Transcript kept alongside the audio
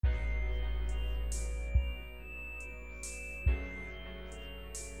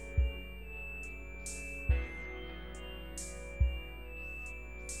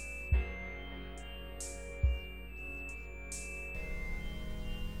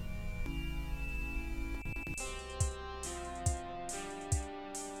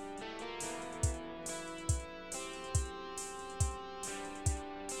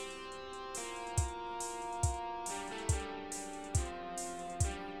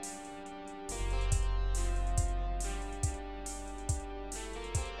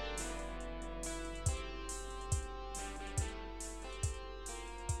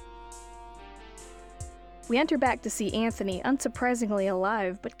We enter back to see Anthony, unsurprisingly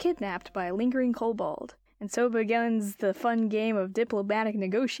alive, but kidnapped by a lingering kobold. And so begins the fun game of diplomatic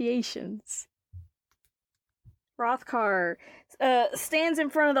negotiations. Hrothgar stands in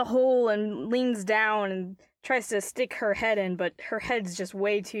front of the hole and leans down and tries to stick her head in, but her head's just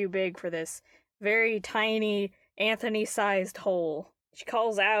way too big for this very tiny, Anthony-sized hole. She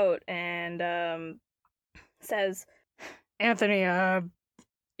calls out and says, "Anthony,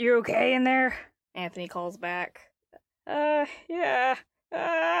 you okay in there?" Anthony calls back, "Yeah,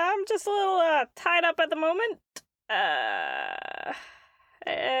 I'm just a little tied up at the moment.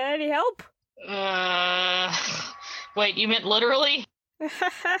 Any help?" Wait, you meant literally?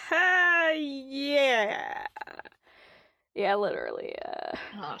 Yeah. Yeah, literally.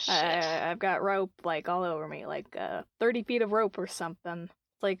 Oh, shit. I've got rope, like, all over me, like, 30 feet of rope or something.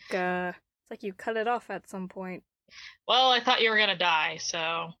 It's like you cut it off at some point. Well, I thought you were gonna die,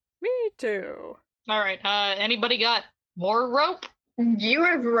 so... Me too. Alright, anybody got more rope? You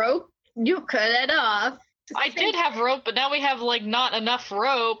have rope? You cut it off. I did have rope, but now we have, like, not enough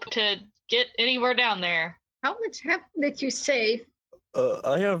rope to get anywhere down there. How much did you save?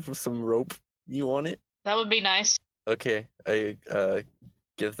 I have some rope. You want it? That would be nice. Okay, I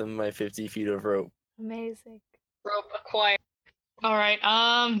give them my 50 feet of rope. Amazing. Rope acquired. Alright,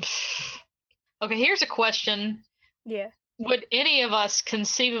 okay, here's a question. Yeah. Would any of us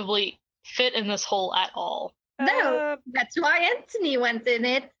conceivably fit in this hole at all? No, that's why Anthony went in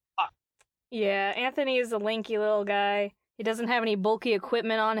it. Yeah, Anthony is a lanky little guy. He doesn't have any bulky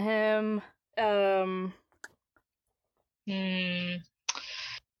equipment on him.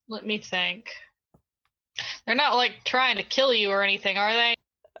 Let me think. They're not, like, trying to kill you or anything, are they?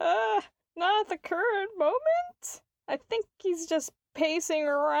 Not at the current moment. I think he's just pacing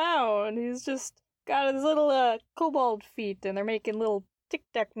around. He's just got his little, kobold feet, and they're making little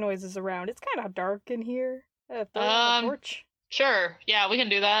tic-tac noises around. It's kind of dark in here. Throw on a torch. Sure. Yeah, we can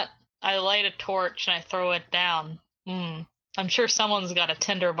do that. I light a torch and I throw it down. I'm sure someone's got a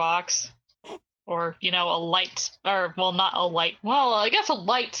tinderbox. Or, you know, a light... Or, well, not a light... Well, I guess a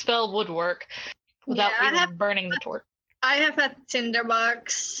light spell would work. Without even burning the torch. I have a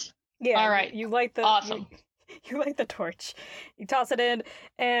tinderbox. Yeah, alright. You light the... Awesome. You light the torch. You toss it in,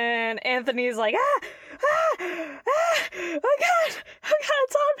 and Anthony's like, oh god,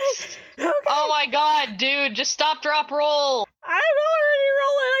 it's on me. Oh my god, dude, just stop, drop, roll. I'm already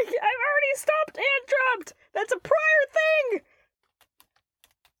rolling. I've already stopped and dropped. That's a prior thing.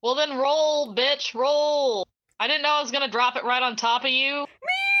 Well then roll, bitch, roll. I didn't know I was gonna drop it right on top of you. Me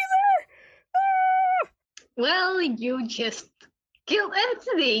either. Well, you just killed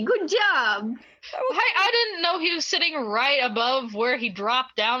Anthony. Good job. I didn't know he was sitting right above where he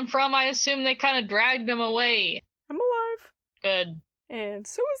dropped down from. I assume they kind of dragged him away. I'm alive. Good. And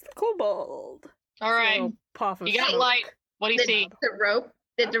so is the kobold. All right. You got light. What do you see?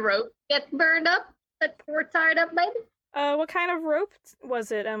 Did the rope get burned up? That we're tied up, baby? What kind of rope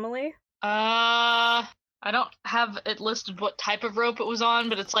was it, Emily? I don't have it listed what type of rope it was on,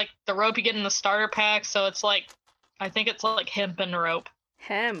 but it's like the rope you get in the starter pack, so it's like, I think it's like hempen rope.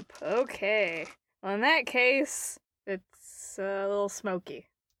 Hemp, okay. Well, in that case, it's a little smoky.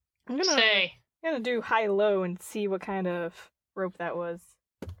 I'm gonna do high-low and see what kind of rope that was.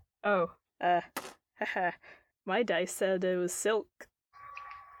 Oh, haha. My dice said it was silk.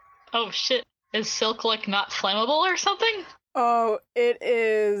 Oh shit, is silk like not flammable or something? Oh, it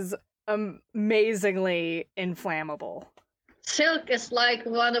is amazingly inflammable. Silk is like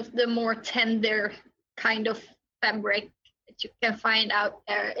one of the more tender kind of fabric that you can find out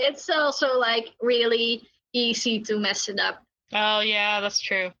there. It's also like really easy to mess it up. Oh yeah, that's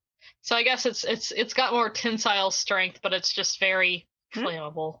true. So I guess it's got more tensile strength, but it's just very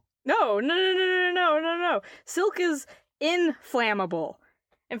flammable. No. Silk is inflammable.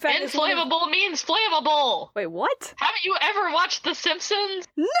 In fact, inflammable means flammable. Wait, what? Haven't you ever watched The Simpsons?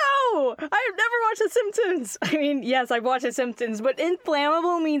 No! I've never watched The Simpsons. I mean, yes, I've watched The Simpsons, but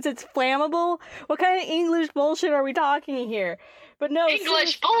inflammable means it's flammable? What kind of English bullshit are we talking here? But no,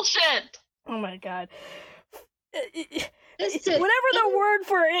 English bullshit! Oh my god. Whatever the word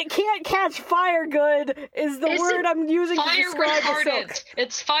for it can't catch fire good is the word I'm using to describe the silk.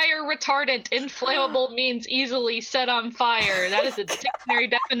 It's fire retardant. Inflammable means easily set on fire. That is a dictionary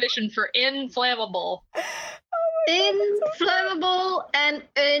definition for inflammable. Inflammable and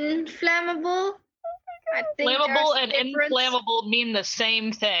inflammable. I think flammable and inflammable mean the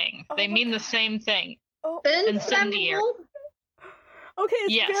same thing. They mean the same thing. Incendiary. Okay,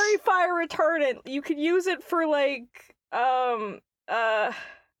 it's very fire retardant. You could use it for like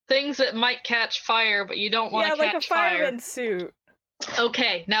things that might catch fire, but you don't want to catch fire. Yeah, like a fireman suit.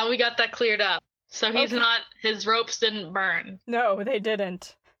 Okay, now we got that cleared up. So he's Okay. not. His ropes didn't burn. No, they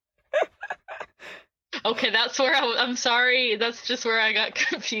didn't. Okay, that's where I'm sorry. That's just where I got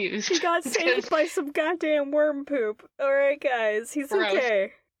confused. He got saved by some goddamn worm poop. Alright, guys, he's Gross.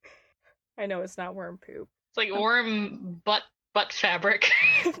 okay. I know it's not worm poop. It's like worm butt fabric.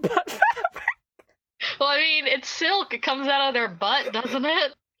 But Well, I mean, it's silk. It comes out of their butt, doesn't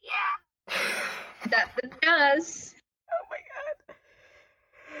it? That it does. oh my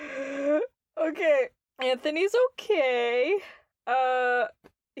god. Okay, Anthony's okay.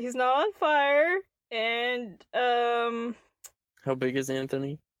 He's not on fire, and How big is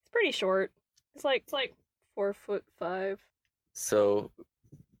Anthony? it's pretty short. It's like 4'5". So,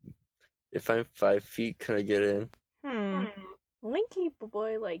 if I'm 5 feet, can I get in? Linky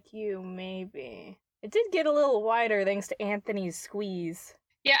boy like you, maybe. It did get a little wider thanks to Anthony's squeeze.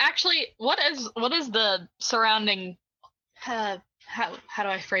 Yeah, actually, what is the surrounding? How do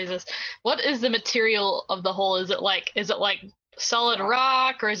I phrase this? What is the material of the hole? Is it like solid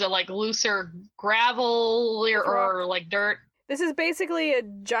rock, or is it like looser gravel, or like dirt? This is basically a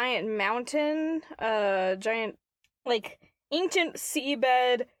giant mountain, giant, like, ancient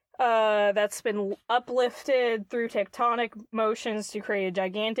seabed, that's been uplifted through tectonic motions to create a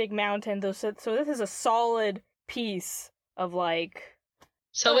gigantic mountain. So this is a solid piece of, like,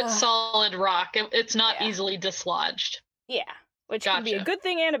 So it's solid rock. It's not Yeah. easily dislodged. yeah, which can be a Gotcha. good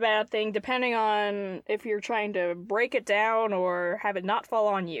thing and a bad thing, depending on if you're trying to break it down or have it not fall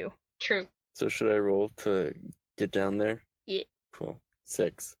on you. True. So, should I roll to get down there? Yeah. Cool.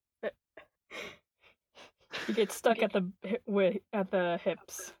 6. You get stuck at the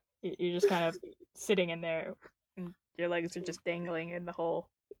hips. You're just kind of sitting in there, and your legs are just dangling in the hole.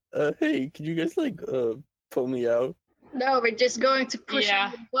 Hey, could you guys, pull me out? No, we're just going to push Yeah.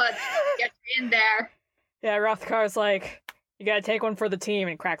 on your butt. Get in there. Yeah, Rothkar's like, you gotta take one for the team,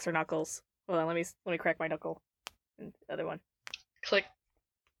 and cracks her knuckles. Hold on, let me crack my knuckle. And the other one. Click.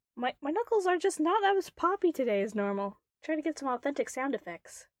 My knuckles are just not as poppy today as normal. Try to get some authentic sound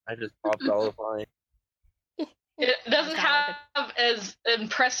effects. I just popped all of mine. It doesn't Sound have as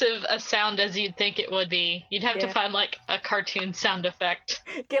impressive a sound as you'd think it would be. You'd have to Yeah. find like a cartoon sound effect.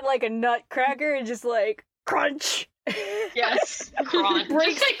 Get like a nutcracker and just like crunch. Yes. Crunch.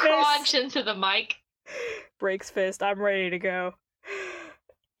 Breaks Just say fist. crunch into the mic. Breaks fist. I'm ready to go.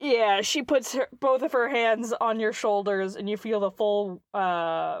 Yeah, she puts both of her hands on your shoulders, and you feel the full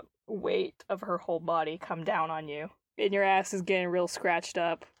weight of her whole body come down on you, and your ass is getting real scratched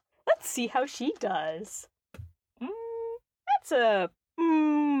up. Let's see how she does. That's a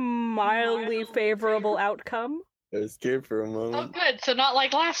mildly favorable outcome. I was scared for a Oh, moment. good. So not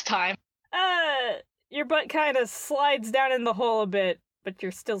like last time. Your butt kind of slides down in the hole a bit, but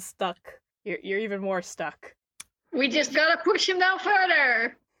you're still stuck. You're even more stuck. We just gotta push him down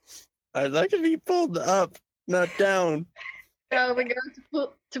further. I'd like to be pulled up, not down. So we're going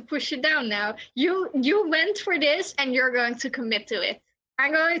to push it down now. You went for this, and you're going to commit to it.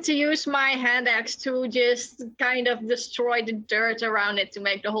 I'm going to use my hand axe to just kind of destroy the dirt around it to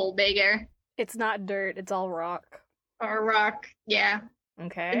make the hole bigger. It's not dirt, it's all rock. Or rock, yeah.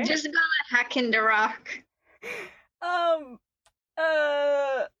 Okay. I'm just gonna hack in the rock.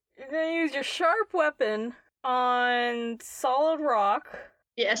 You're gonna use your sharp weapon on solid rock.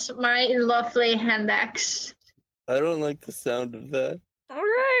 Yes, my lovely hand axe. I don't like the sound of that.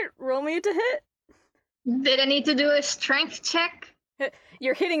 Alright, roll me to hit. Did I need to do a strength check?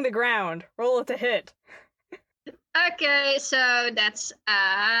 You're hitting the ground. Roll it to hit. Okay, so that's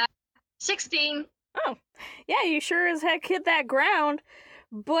 16. Oh, yeah, you sure as heck hit that ground,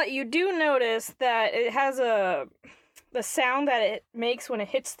 but you do notice that it has the sound that it makes when it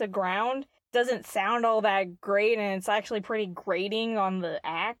hits the ground doesn't sound all that great, and it's actually pretty grating on the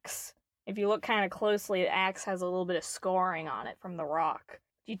axe. If you look kind of closely, the axe has a little bit of scoring on it from the rock.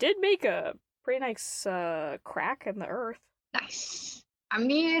 You did make a pretty nice crack in the earth. Nice. I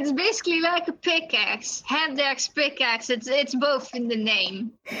mean, it's basically like a pickaxe. Hand axe, pickaxe. It's both in the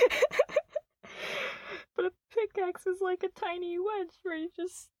name. But a pickaxe is like a tiny wedge where you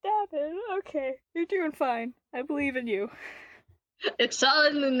just stab it. Okay, you're doing fine. I believe in you. It's all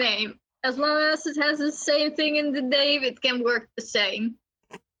in the name. As long as it has the same thing in the name, it can work the same.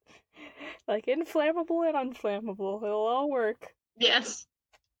 Like inflammable and unflammable. It'll all work. Yes.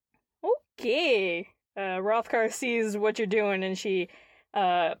 Okay. Rothkar sees what you're doing, and she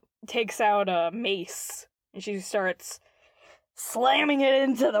takes out a mace, and she starts slamming it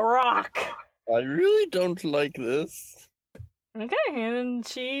into the rock. I really don't like this. Okay, and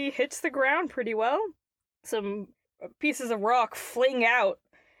she hits the ground pretty well. Some pieces of rock fling out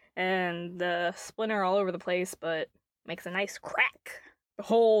and splinter all over the place, but makes a nice crack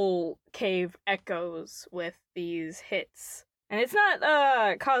whole cave echoes with these hits. And it's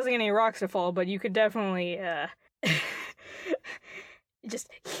not causing any rocks to fall, but you could definitely just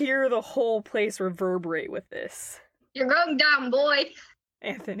hear the whole place reverberate with this. You're going down, boy.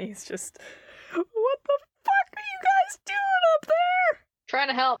 Anthony's just, what the fuck are you guys doing up there? Trying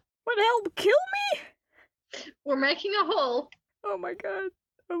to help. What, help kill me? We're making a hole. Oh my god,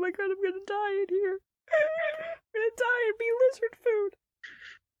 I'm gonna die in here. I'm gonna die and be lizard food.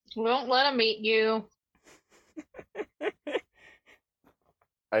 We won't let him eat you.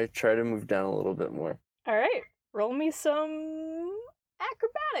 I try to move down a little bit more. Alright, roll me some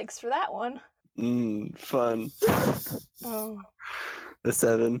acrobatics for that one. Fun. Oh, A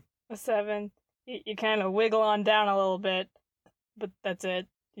 7. a 7. You kind of wiggle on down a little bit, but that's it.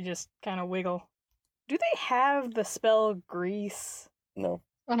 You just kind of wiggle. Do they have the spell Grease? No.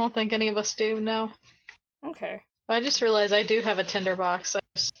 I don't think any of us do, no. Okay. I just realized I do have a tinderbox. I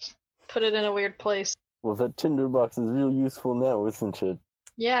just put it in a weird place. Well, that tinderbox is real useful now, isn't it?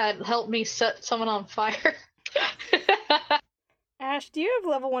 Yeah, it helped me set someone on fire. Ash, do you have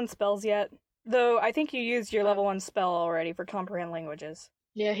level 1 spells yet? Though I think you used your level 1 spell already for Comprehend Languages.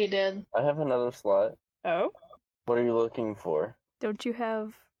 Yeah, he did. I have another slot. Oh? What are you looking for? Don't you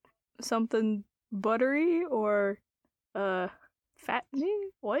have something buttery or, fattening?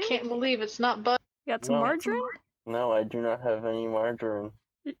 What? Can't believe it's not but. You got some No. margarine? No, I do not have any margarine.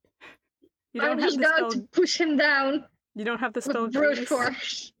 You don't I'm have just the going spell. to push him down You don't have the spell with brute Grease?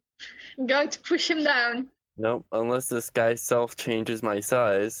 force. I'm going to push him down. Nope, unless this guy self changes my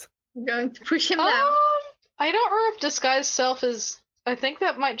size. I'm going to push him down. I don't remember if disguise self is. I think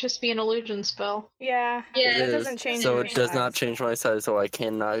that might just be an illusion spell. Yeah. Yeah, it It doesn't is. change So your it does not size. change my size, so I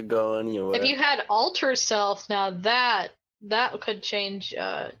cannot go anywhere. If you had alter self, now that could change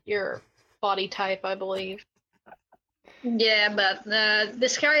your body type, I believe. Yeah, but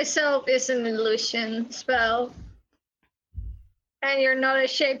disguise self is an illusion spell. And you're not a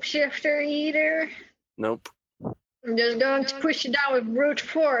shapeshifter either. Nope. I'm just going to push you down with brute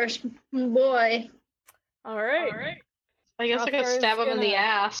force, boy. Alright. I guess I could Hrothgar's stab him in the gonna-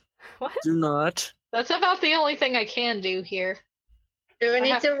 ass. What? Do not. That's about the only thing I can do here. Do we I need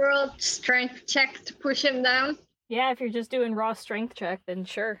have- to roll strength check to push him down? Yeah, if you're just doing raw strength check, then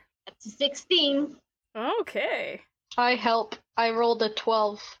sure. That's a 16. Okay. I help. I rolled a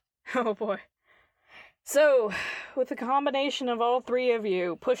 12. Oh boy. So, with the combination of all three of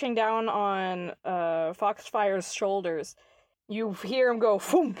you pushing down on Foxfire's shoulders, you hear him go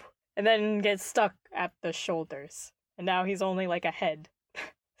foomp, and then get stuck at the shoulders. And now he's only like a head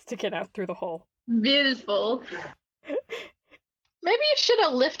sticking out through the hole. Beautiful. Maybe you should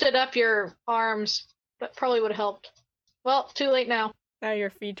have lifted up your arms. That probably would have helped. Well, too late now. Now your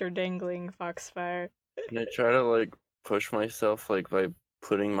feet are dangling, Foxfire. Can I try to like push myself like by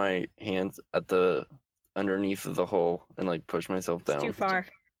putting my hands at the underneath of the hole and like push myself It's down? too far.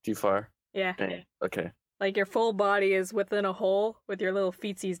 Too far? Yeah. Dang. Okay. Like your full body is within a hole with your little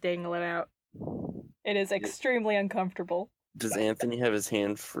feetsies dangling out. It is extremely uncomfortable. Does Anthony have his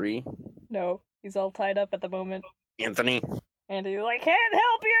hand free? No, he's all tied up at the moment. Anthony! And he's like, can't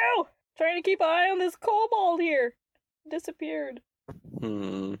help you! Trying to keep an eye on this kobold here. Disappeared.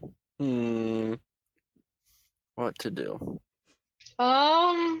 What to do?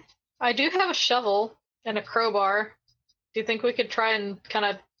 I do have a shovel and a crowbar. Do you think we could try and kind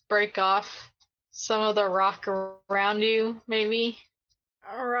of break off some of the rock around you, maybe?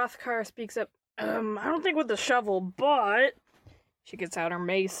 Hrothgar speaks up. I don't think with the shovel, but she gets out her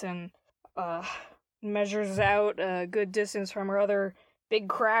mace and measures out a good distance from her other big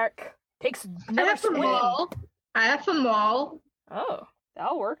crack. Takes I another have a swing. maul. I have a maul. Oh,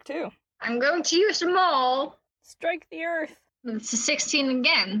 that'll work too. I'm going to use the maul. Strike the earth. It's a 16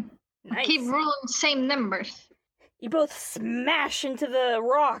 again. Nice. Keep rolling the same numbers. You both smash into the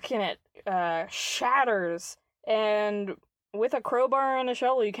rock and it shatters. And with a crowbar and a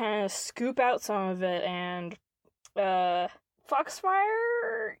shovel, you kind of scoop out some of it. And Foxfire,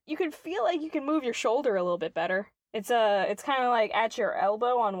 you can feel like you can move your shoulder a little bit better. It's kind of like at your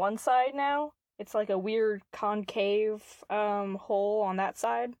elbow on one side now. It's like a weird concave hole on that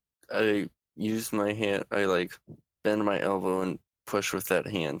side. I use my hand, I like bend my elbow and push with that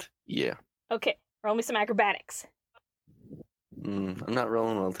hand. Yeah. Okay, roll me some acrobatics. I'm not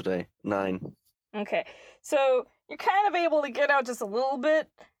rolling well today. 9. Okay, so you're kind of able to get out just a little bit.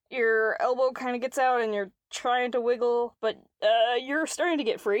 Your elbow kind of gets out and you're trying to wiggle, but you're starting to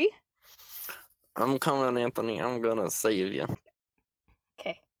get free. I'm coming, Anthony. I'm gonna save you.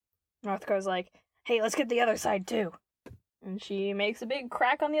 Okay. Hrothgar's like, hey, let's get the other side too. And she makes a big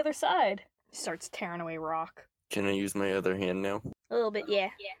crack on the other side. She starts tearing away rock. Can I use my other hand now? A little bit, yeah.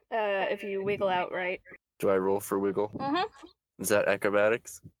 If you wiggle out right. Do I roll for wiggle? Mm-hmm. Is that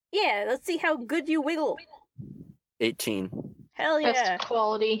acrobatics? Yeah, let's see how good you wiggle. 18. Hell yeah. Best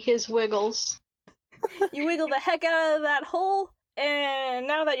quality, his wiggles. You wiggle the heck out of that hole, and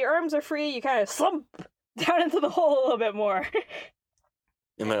now that your arms are free, you kind of slump down into the hole a little bit more.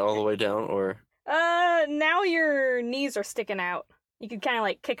 Am I all the way down, or? Now your knees are sticking out. You can kind of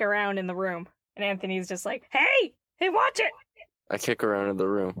like kick around in the room, and Anthony's just like, hey, watch it! I kick around in the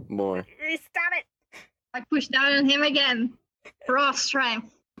room more. Stop it! I push down on him again. Raw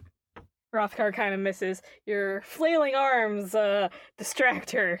strength. Rothgar kind of misses. Your flailing arms,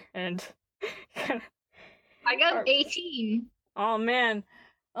 distract her, and I got 18. Oh man,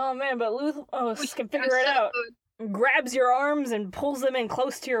 but Luthos can figure it so out. good. Grabs your arms and pulls them in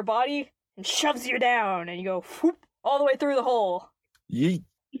close to your body and shoves you down, and you go whoop all the way through the hole. Yeet.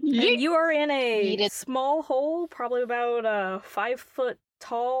 And you are in a Yeet it. small hole, probably about 5 foot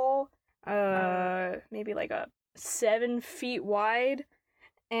tall, maybe like 7 feet wide.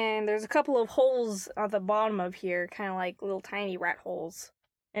 And there's a couple of holes at the bottom of here, kind of like little tiny rat holes.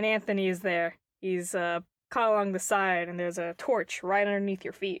 And Anthony is there. He's caught along the side, and there's a torch right underneath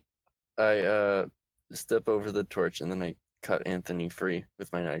your feet. I step over the torch and then I cut Anthony free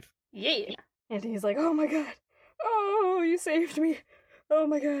with my knife. Yeah. Anthony's like, oh my god. Oh, you saved me. Oh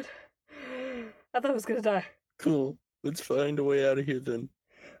my god. I thought I was gonna die. Cool. Let's find a way out of here then.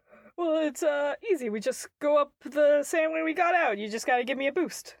 Well, it's easy. We just go up the same way we got out. You just gotta give me a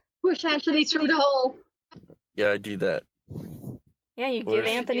boost. Push Anthony through the hole. Yeah, I do that. Yeah, you Or- give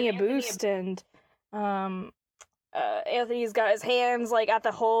Anthony a boost, and Anthony's got his hands like at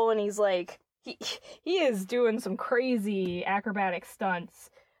the hole, and he's like he is doing some crazy acrobatic stunts.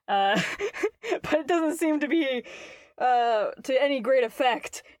 But it doesn't seem to be to any great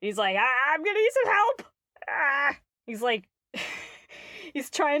effect. He's like, I'm gonna need some help. He's like he's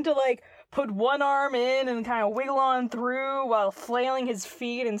trying to like put one arm in and kind of wiggle on through while flailing his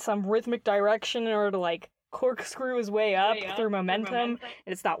feet in some rhythmic direction in order to like corkscrew his way up through momentum, and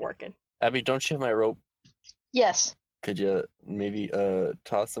it's not working. Abby, don't you have my rope? Yes, Could you maybe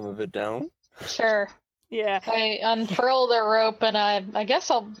toss some of it down? sure. Yeah. I unfurl the rope, and I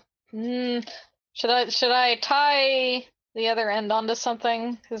guess I'll. Should I tie the other end onto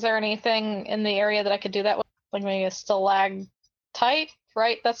something? Is there anything in the area that I could do that with? Like maybe a stalagmite,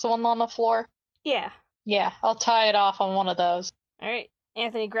 right? That's the one on the floor. Yeah. Yeah, I'll tie it off on one of those. All right.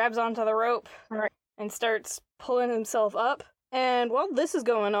 Anthony grabs onto the rope Alright. and starts pulling himself up. And while this is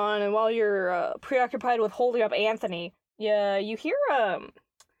going on, and while you're preoccupied with holding up Anthony, you hear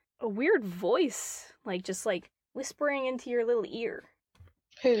a weird voice, like just like whispering into your little ear.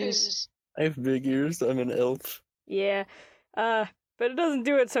 Who's? I have big ears. I'm an elf. Yeah. But it doesn't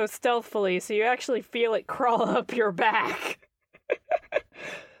do it so stealthily, so you actually feel it crawl up your back.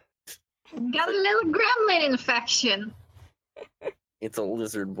 Got a little gremlin infection. It's a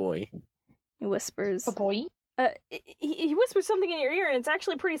lizard boy. He whispers. A boy? He whispers something in your ear, and it's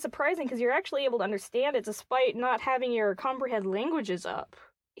actually pretty surprising because you're actually able to understand it despite not having your comprehend languages up.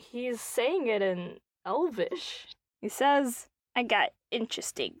 He's saying it in Elvish. He says, I got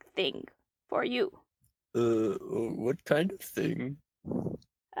interesting thing for you. What kind of thing?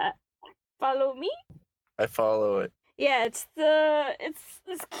 Follow me? I follow it. Yeah, it's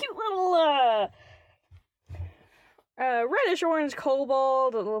this cute little reddish orange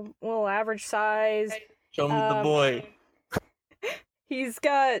kobold, a little average size. Show me the boy. He's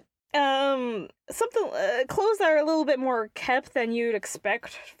got something clothes that are a little bit more kept than you'd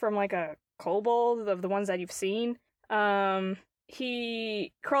expect from like a kobold of the ones that you've seen.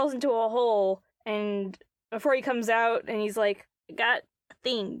 He crawls into a hole, and before he comes out, and he's like, I got a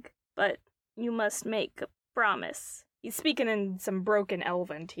thing, but you must make a promise. He's speaking in some broken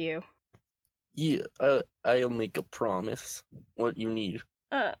Elven to you. Yeah, I'll make a promise. What you need?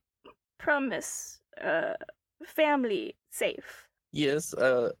 Promise, family safe. Yes,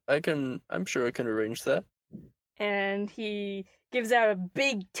 I'm sure I can arrange that. And he gives out a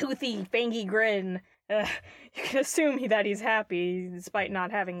big, toothy, fangy grin. You can assume that he's happy, despite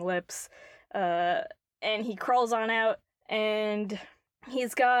not having lips. And he crawls on out, and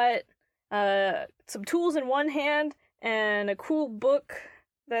he's got some tools in one hand and a cool book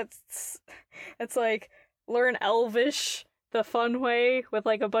that's like Learn Elvish the fun way with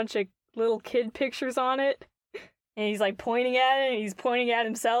like a bunch of little kid pictures on it. And he's like pointing at it, and he's pointing at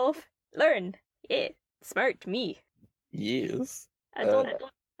himself. Learn. Yeah. Smart me. Yes.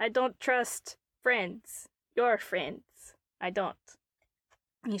 I don't trust friends. Your friends. I don't.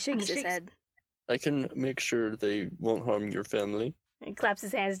 He shakes his head. I can make sure they won't harm your family. And claps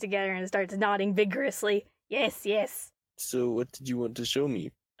his hands together and starts nodding vigorously. Yes, yes. So what did you want to show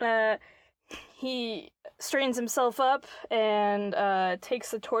me? He straightens himself up and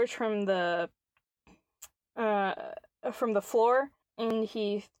takes the torch from the floor, and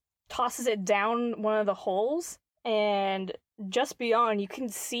he tosses it down one of the holes, and just beyond you can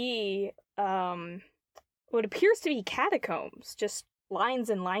see what appears to be catacombs, just lines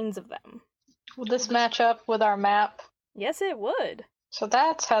and lines of them. Would this match up with our map? Yes, it would. So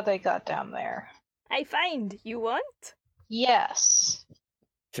that's how they got down there. I find. You want? Yes.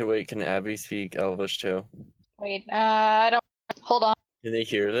 Can Abby speak Elvish too? Wait, I don't... Hold on. Can they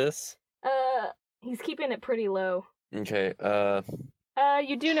hear this? He's keeping it pretty low. Okay,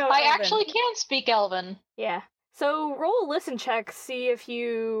 You do know I Elven. actually can speak Elven. Yeah. So roll a listen check, see if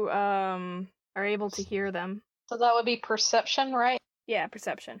you are able to hear them. So that would be perception, right? Yeah,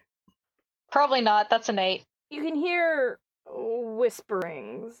 perception. Probably not. That's an 8. You can hear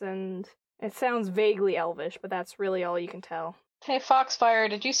whisperings, and it sounds vaguely Elvish, but that's really all you can tell. Hey, Foxfire,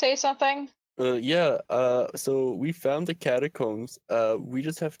 did you say something? yeah, so we found the catacombs. We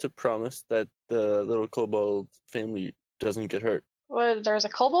just have to promise that the little kobold family doesn't get hurt. What, there's a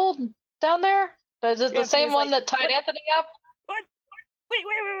kobold down there? Is it the Yeah, same he's one like, that tied "What? Anthony up? What? Wait,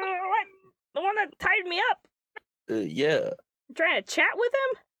 what? The one that tied me up? Yeah. Trying to chat with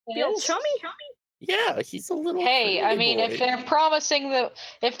him? The old Yes. chummy? Yeah, he's a little Hey, I friendly mean, boy. if they're promising that,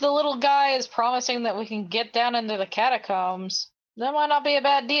 if the little guy is promising that we can get down into the catacombs, that might not be a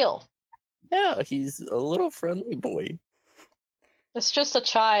bad deal. Yeah, he's a little friendly boy. It's just a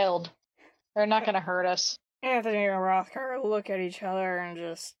child. They're not going to hurt us. Anthony and Rothgar look at each other and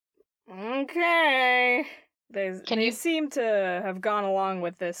just, okay. They seem to have gone along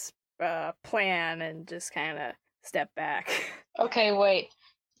with this plan and just kind of step back. Okay, wait.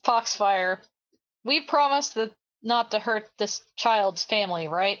 Foxfire, we promised that not to hurt this child's family,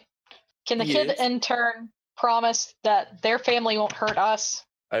 right? Can the kid Yes. in turn promise that their family won't hurt us?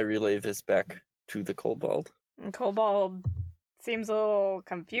 I relay this back to the kobold. And Kobold seems a little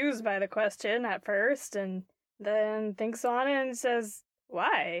confused by the question at first, and then thinks on it and says,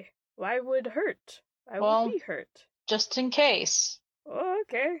 "Why? Why would hurt? Why Well- would we hurt?" Just in case. "Oh,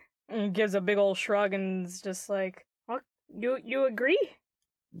 okay." And he gives a big old shrug and is just like, "Well, you agree?"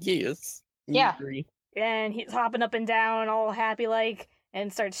 Yes. we Yeah. agree. And he's hopping up and down, all happy like,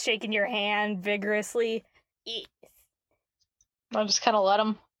 and starts shaking your hand vigorously. Yes. I'll just kind of let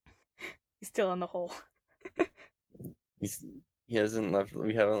him. He's still in the hole. He hasn't left.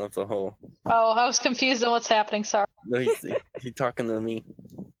 We haven't left the hole. Oh, I was confused on what's happening. Sorry. No, he's talking to me.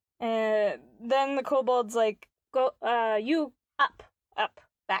 And then the kobold's like, "Go, you up,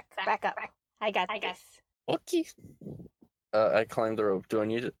 back up. I got this." Okay. I climbed the rope. Do I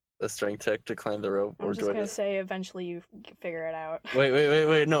need a strength check to climb the rope, I'm or just do I gonna just say eventually you figure it out.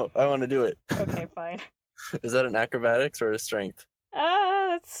 wait? No, I want to do it. Okay, fine. Is that an acrobatics or a strength?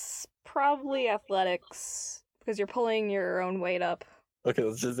 That's probably athletics because you're pulling your own weight up. Okay,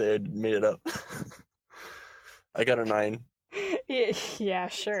 let's just say I made it up. I got a 9. Yeah,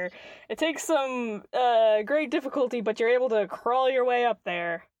 sure. It takes some great difficulty, but you're able to crawl your way up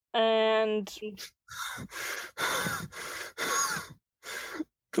there. And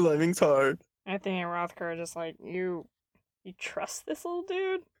Climbing's hard. Anthony and Rothgar are just like, you trust this little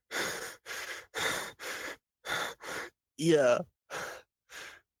dude? Yeah.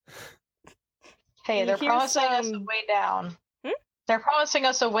 Hey, You they're hear promising us a some- way down. Hmm? They're promising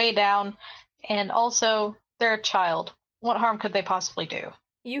us a way down, and also they're a child. What harm could they possibly do?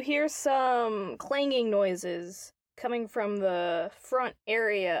 You hear some clanging noises coming from the front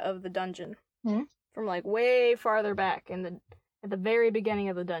area of the dungeon. Hmm? From like way farther back at the very beginning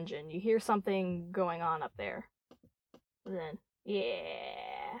of the dungeon. You hear something going on up there. And then,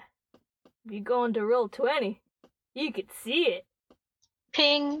 yeah. If you go into roll 20, you could see it.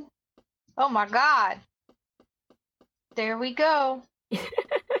 Ping! Oh my god! There we go.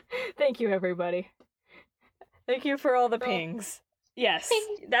 Thank you, everybody. Thank you for all the Oh. pings. Yes,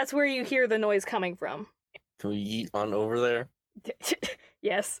 Ping. that's where you hear the noise coming from. Can we yeet on over there?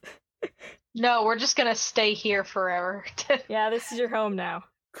 Yes. No, we're just gonna stay here forever. Yeah, this is your home now.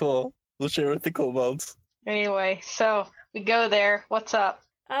 Cool. We'll share with the kobolds. Anyway, so we go there. What's up?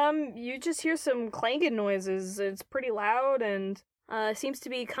 You just hear some clanging noises. It's pretty loud and seems to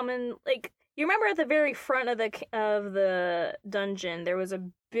be coming like you remember at the very front of the dungeon there was a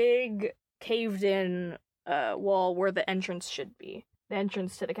big caved in wall where the entrance should be. The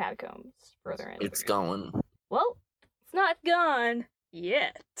entrance to the catacombs further in. It's going. Well, it's not gone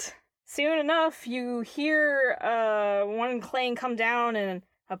yet. Soon enough, you hear one clang come down and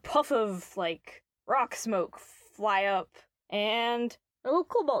a puff of like rock smoke fly up, and a little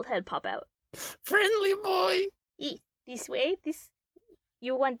cobalt head pop out. Friendly boy. This way?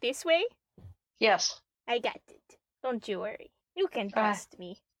 You want this way? Yes. I got it. Don't you worry. You can trust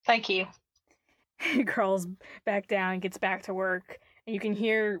me. Thank you. He crawls back down and gets back to work. And you can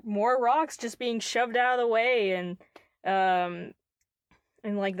hear more rocks just being shoved out of the way and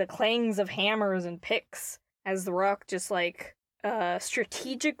like the clangs of hammers and picks as the rock just like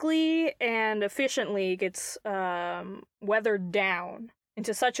strategically and efficiently gets weathered down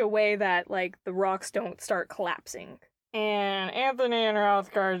into such a way that like the rocks don't start collapsing. And Anthony and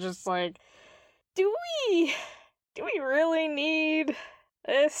Rothgar are just like, do we really need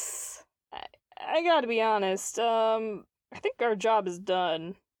this? I gotta be honest, I think our job is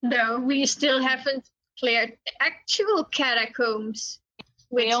done. No, we still haven't cleared the actual catacombs.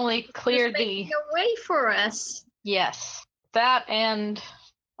 We only cleared the way for us. Yes. That and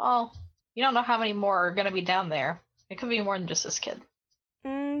you don't know how many more are gonna be down there. It could be more than just this kid.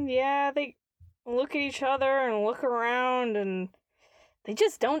 Yeah, they look at each other and look around and they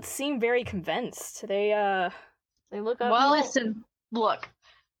just don't seem very convinced. They look up. Well, listen. Look,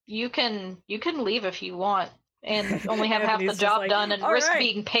 you can leave if you want and only have half the Anthony's job like, done and "All risk right."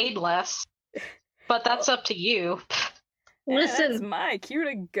 being paid less. But that's up to you. Listen. That's my cue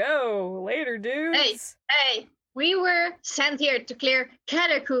to go. Later, dudes. Hey, we were sent here to clear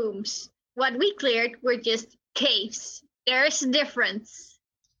catacombs. What we cleared were just caves. There is a difference.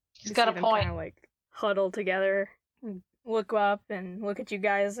 He's You got see a them point. kinda, like huddle together, and look up and look at you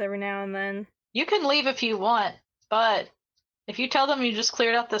guys every now and then. You can leave if you want, but if you tell them you just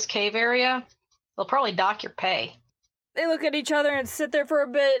cleared out this cave area, they'll probably dock your pay. They look at each other and sit there for a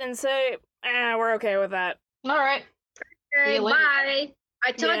bit and say, we're okay with that. All right. Okay, you later. bye.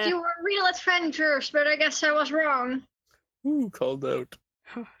 I thought Yeah. you were real adventurers, but I guess I was wrong. Ooh, called out.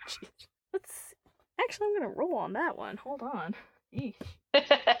 Oh, jeez. Let's. Actually, I'm gonna roll on that one. Hold on. Eesh.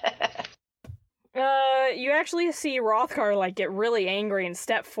 You actually see Rothgar like get really angry and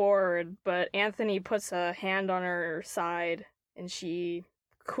step forward, but Anthony puts a hand on her side and she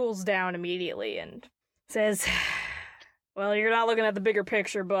cools down immediately and says, "Well, you're not looking at the bigger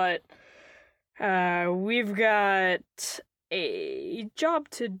picture, but we've got a job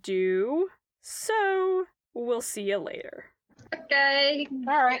to do, so we'll see you later." Okay,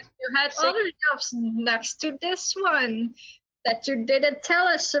 All right. you had So- other jobs next to this one that you didn't tell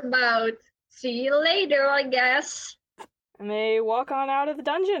us about. See you later, I guess. And they walk on out of the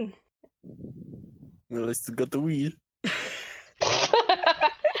dungeon. At least we got the weed.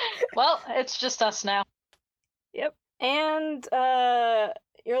 Well, it's just us now. Yep. And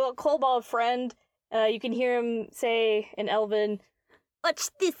your little kobold friend, you can hear him say in Elven, "Watch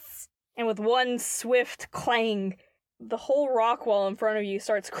this!" And with one swift clang, the whole rock wall in front of you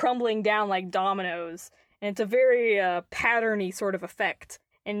starts crumbling down like dominoes. And it's a very patterny sort of effect.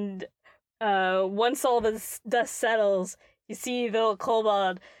 And once all the dust settles, you see the little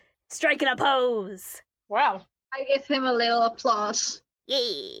kobold striking a pose. Wow. I give him a little applause.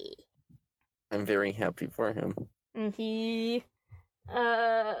 Yay! I'm very happy for him. And he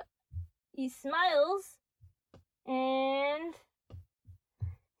smiles and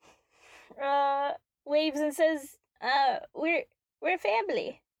waves and says, we're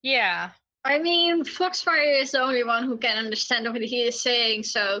family." Yeah. I mean, Foxfire is the only one who can understand what he is saying,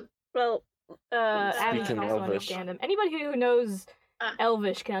 so Well, Abby Speak can in also Elvish. understand him. Anybody who knows Ah.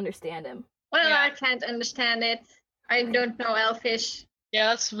 Elvish can understand him. well, Yeah. I can't understand it. I don't know Elfish. Yeah,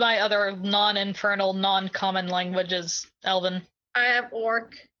 that's my other non-infernal, non-common language is Elven. I have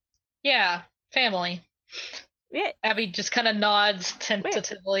Orc. Yeah, family. Yeah, Abby just kind of nods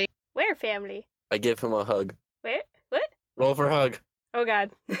tentatively. we're family. I give him a hug. Wait, what? Roll for hug. Oh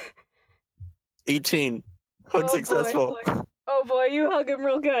god. 18. Hug Oh, boy. successful. Oh boy, you hug him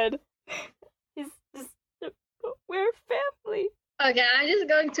real good. He's just, we're family. Okay, I'm just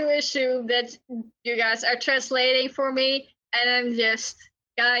going to assume that you guys are translating for me, and I'm just,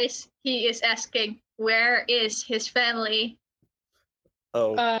 guys, he is asking, where is his family?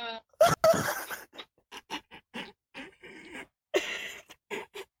 Oh.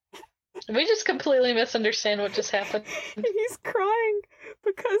 We just completely misunderstand what just happened. He's crying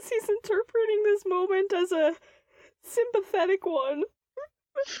because he's interpreting this moment as a sympathetic one.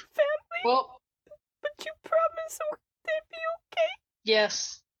 Family, Well, but you promise they'd be okay?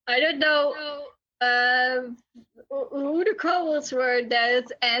 yes. I don't know who the kobolds were that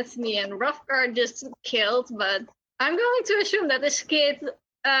Anthony and Rothgar just killed, but I'm going to assume that this kid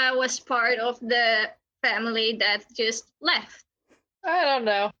was part of the family that just left. I don't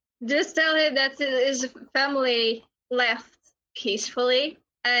know. Just tell him that his family left peacefully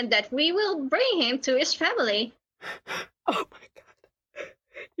and that we will bring him to his family. Oh my god.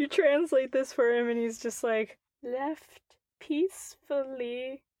 You translate this for him and he's just like, left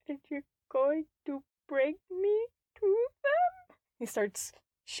peacefully, and you're going to bring me to them? He starts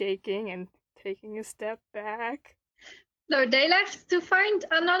shaking and taking a step back. So they left to find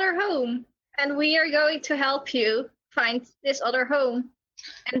another home, and we are going to help you find this other home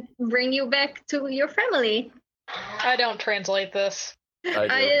and bring you back to your family. I don't translate this.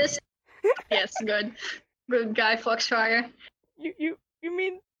 I do. Yes, good guy, Foxfire. You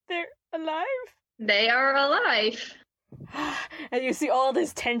mean they're alive? They are alive. And you see all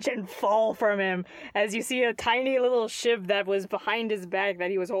this tension fall from him as you see a tiny little shiv that was behind his back that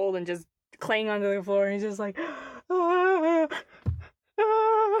he was holding just clang onto the floor, and he's just like, ah,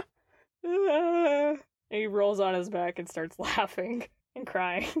 ah, ah. And he rolls on his back and starts laughing and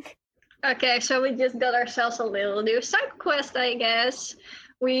crying. Okay, so we just got ourselves a little new side quest, I guess.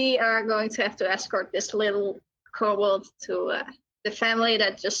 We are going to have to escort this little kobold to the family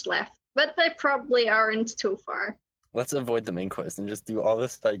that just left, but they probably aren't too far. Let's avoid the main quest and just do all the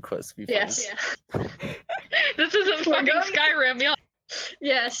side quests we find. Yes. Yeah. This isn't We're fucking going- Skyrim, y'all.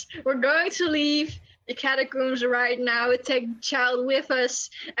 Yes, we're going to leave the catacombs right now, take the child with us,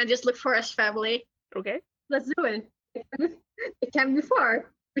 and just look for his family. Okay. Let's do it. It can be far.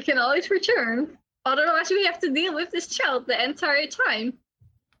 We can always return. Otherwise, we have to deal with this child the entire time.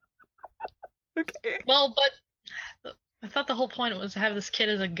 Okay. Well, but I thought the whole point was to have this kid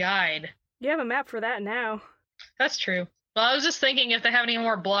as a guide. You have a map for that now. That's true. Well, I was just thinking if they have any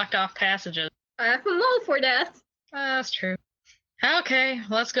more blocked off passages. I have a mole for that. That's true. Okay,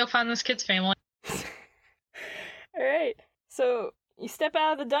 let's go find this kid's family. Alright. So you step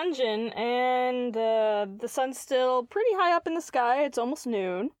out of the dungeon, and the sun's still pretty high up in the sky. It's almost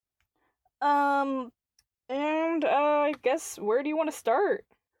noon. I guess, where do you want to start?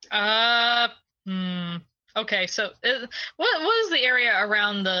 Okay, so what is the area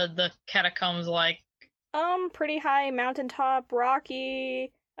around the catacombs like? Pretty high mountaintop,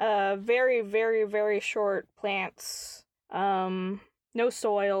 rocky, very, very, very short plants. No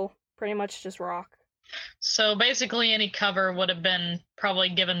soil, pretty much just rock. So basically any cover would have been probably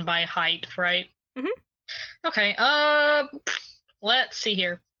given by height, right? Mhm. Okay, let's see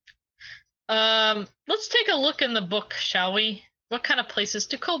here. Let's take a look in the book, shall we? What kind of places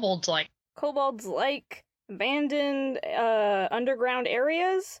do kobolds like? Kobolds like abandoned, underground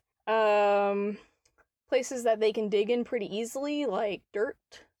areas. Places that they can dig in pretty easily, like dirt.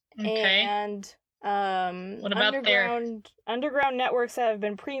 Okay. And What about underground networks that have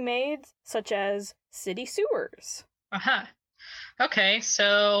been pre-made, such as city sewers. Uh-huh. Okay,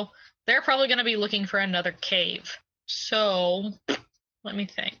 so they're probably going to be looking for another cave. So, let me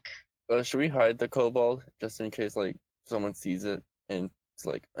think. Should we hide the kobold just in case like someone sees it and it's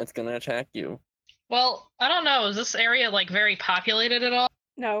like it's gonna attack you? Well, I don't know. Is this area like very populated at all?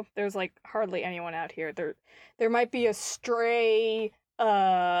 No, there's like hardly anyone out here. There might be a stray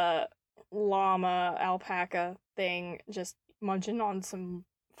llama alpaca thing just munching on some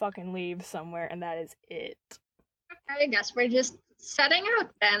fucking leaves somewhere, and that is it. I guess we're just setting out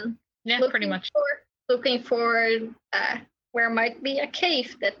then. Yeah, pretty much. Looking for where might be a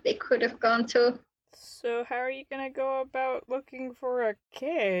cave that they could have gone to. So how are you gonna go about looking for a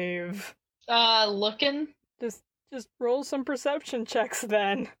cave? Looking? Just roll some perception checks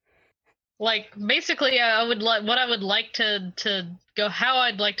then. Like, basically, how I'd like to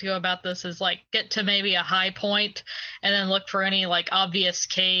go about this is, like, get to maybe a high point and then look for any, like, obvious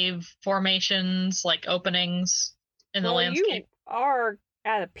cave formations, like, openings in the landscape. You are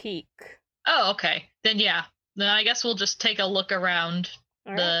at a peak. Oh, okay. Then, yeah. Then I guess we'll just take a look around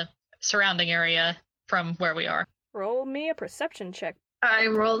All right. the surrounding area from where we are. Roll me a perception check. I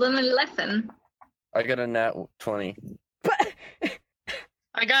rolled an 11. I got a nat 20. But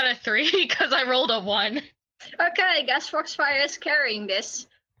I got a 3 because I rolled a 1. Okay, I guess Foxfire is carrying this.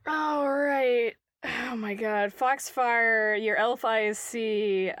 all right. Oh my god, Foxfire, your elf eyes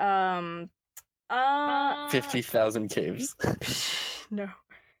see 50,000 caves. no.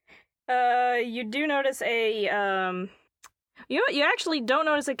 You do notice a you actually don't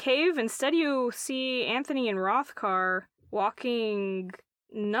notice a cave. Instead, you see Anthony and Rothkar walking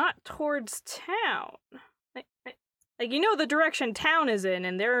not towards town. Like, you know the direction town is in,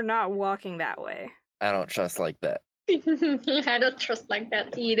 and they're not walking that way. I don't trust like that. I don't trust like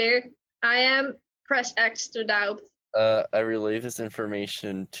that either. I am press X to doubt. I relay this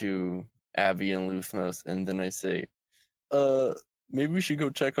information to Abby and Luthmos, and then I say, maybe we should go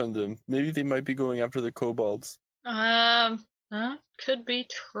check on them. Maybe they might be going after the kobolds. That could be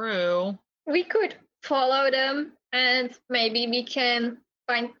true. We could follow them, and maybe we can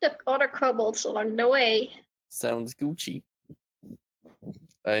find the other kobolds along the way. Sounds Gucci.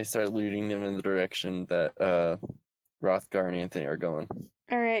 I start leading them in the direction that Rothgar and Anthony are going.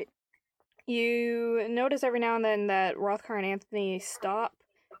 All right. You notice every now and then that Rothgar and Anthony stop,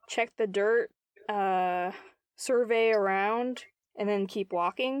 check the dirt, survey around, and then keep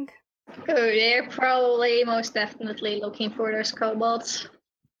walking. Oh, they're probably most definitely looking for those kobolds.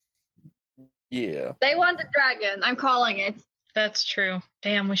 Yeah. They want the dragon. I'm calling it. That's true.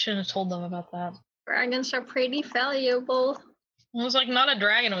 Damn, we shouldn't have told them about that. Dragons are pretty valuable. It was like not a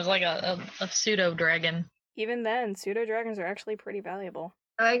dragon, it was like a pseudo dragon. Even then, pseudo-dragons are actually pretty valuable.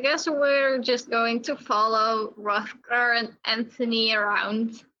 I guess we're just going to follow Rothgar and Anthony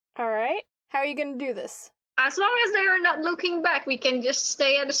around. All right. How are you going to do this? As long as they are not looking back, we can just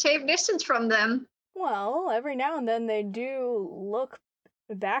stay at a safe distance from them. Well, every now and then they do look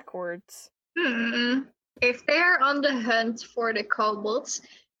backwards. If they're on the hunt for the kobolds,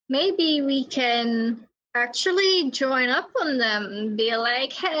 maybe we can actually join up on them and be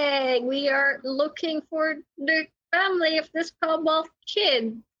like, hey, we are looking for the family of this kobold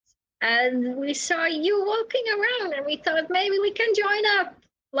kid. And we saw you walking around and we thought maybe we can join up.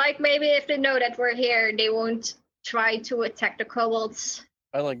 Like maybe if they know that we're here, they won't try to attack the kobolds.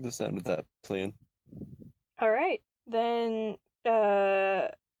 I like the sound of that plan. All right. Then,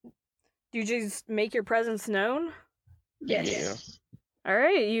 you just make your presence known? Yes. All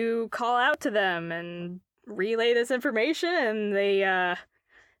right. You call out to them and relay this information, and they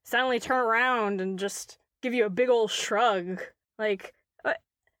suddenly turn around and just give you a big old shrug. Like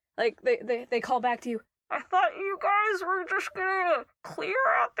they call back to you. I thought you guys were just gonna clear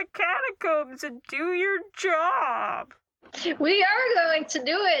out the catacombs and do your job. We are going to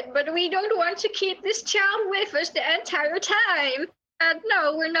do it, but we don't want to keep this child with us the entire time. And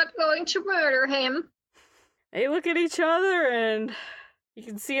no, we're not going to murder him. They look at each other, and you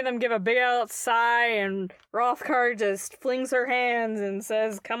can see them give a big out sigh, and Rothgar just flings her hands and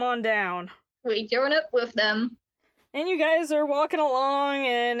says, come on down. We join up with them. And you guys are walking along,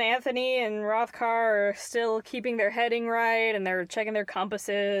 and Anthony and Rothgar are still keeping their heading right, and they're checking their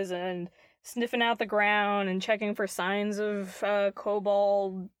compasses and sniffing out the ground and checking for signs of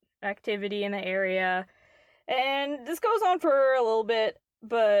kobold activity in the area. And this goes on for a little bit,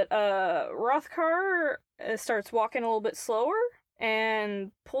 but Rothgar starts walking a little bit slower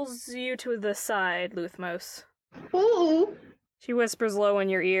and pulls you to the side, Luthmos. Ooh. She whispers low in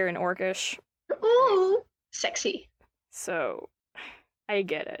your ear in Orcish. Ooh. Sexy. So, I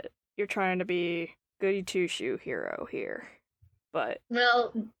get it. You're trying to be goody two-shoe hero here. But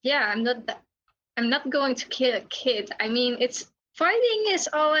well, yeah, I'm not going to kill a kid. I mean, it's fighting is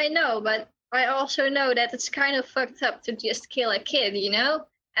all I know, but I also know that it's kind of fucked up to just kill a kid, you know?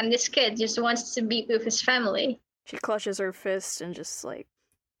 And this kid just wants to be with his family. She clutches her fist and just like,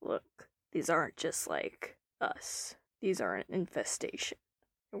 look, these aren't just like us. These are an infestation.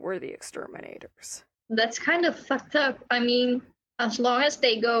 We're the exterminators. That's kind of fucked up. I mean, as long as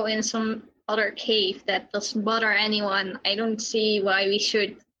they go in some other cave that doesn't bother anyone, I don't see why we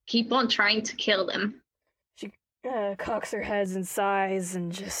should keep on trying to kill them. She cocks her head and sighs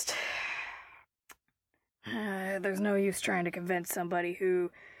and just... there's no use trying to convince somebody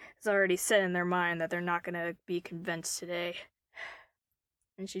who has already set in their mind that they're not going to be convinced today.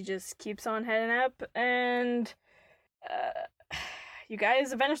 And she just keeps on heading up, and you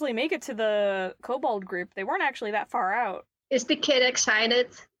guys eventually make it to the kobold group. They weren't actually that far out. Is the kid excited?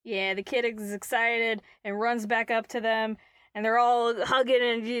 Yeah, the kid is excited and runs back up to them, and they're all hugging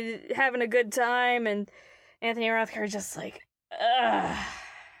and having a good time, and Anthony and Rothgar are just like, ugh.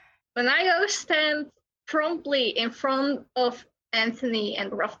 When I go stand promptly in front of Anthony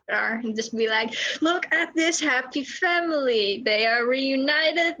and Rothgar and just be like, look at this happy family. They are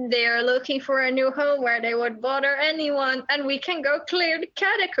reunited. They are looking for a new home where they would bother anyone, and we can go clear the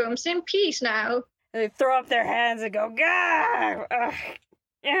catacombs in peace now. And they throw up their hands and go, Gah!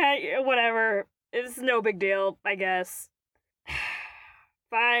 Yeah, whatever. It's no big deal, I guess.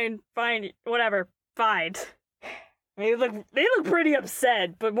 Fine, whatever, fine. They look pretty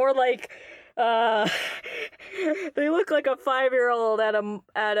upset, but more like, they look like a 5-year-old at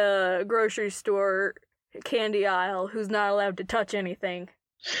a grocery store candy aisle who's not allowed to touch anything.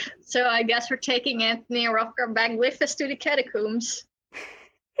 So I guess we're taking Anthony and Rothgar back with us to the catacombs.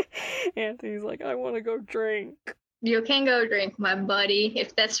 Anthony's like, I want to go drink. You can go drink, my buddy,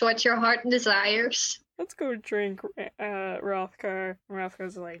 if that's what your heart desires. Let's go drink, Rothgar.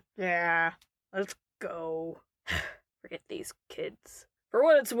 Rothgar's like, yeah, let's go. Forget these kids. For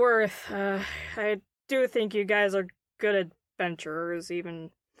what it's worth, I do think you guys are good adventurers, even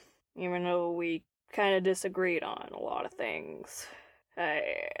though we kind of disagreed on a lot of things.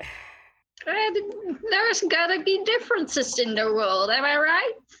 There's gotta be differences in the world, am I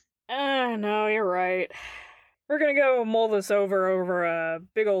right? No, you're right. We're gonna go mull this over a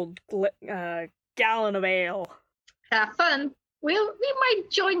big old gallon of ale. Have fun. We might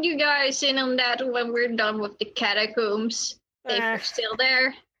join you guys in on that when we're done with the catacombs. If Eh. you're still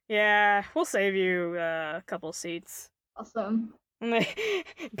there. Yeah, we'll save you a couple seats. Awesome. And they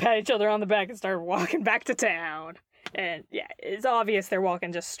pat each other on the back and start walking back to town. And yeah, it's obvious they're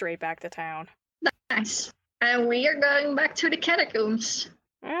walking just straight back to town. Nice. And we are going back to the catacombs.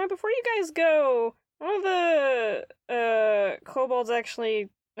 Before you guys go, one of the kobolds actually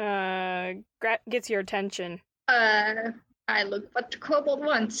gets your attention. I look what the kobold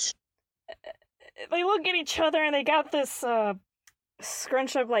wants. They look at each other and they got this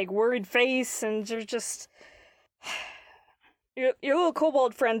scrunched up like worried face, and they're just your little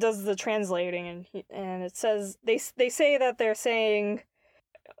kobold friend does the translating, and it says they say that they're saying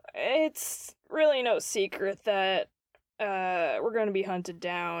it's really no secret that we're going to be hunted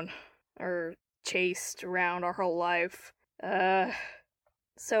down or chased around our whole life.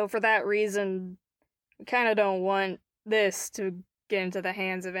 So for that reason, we kind of don't want this to get into the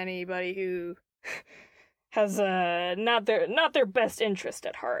hands of anybody who has not their best interest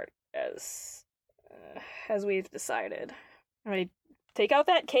at heart, as we've decided. I take out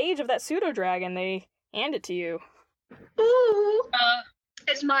that cage of that pseudo dragon. They hand it to you. Ooh,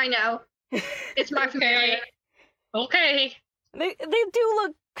 it's mine now. It's my Okay. familiar. Okay. They do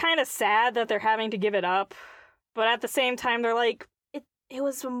look kind of sad that they're having to give it up, but at the same time they're like, it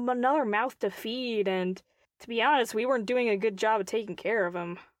was another mouth to feed, and to be honest, we weren't doing a good job of taking care of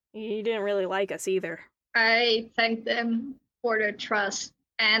him. He didn't really like us either. I thank them for their trust,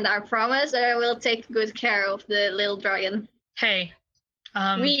 and I promise that I will take good care of the little dragon. Hey.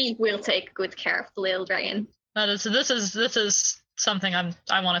 We will take good care of the little dragon. This is something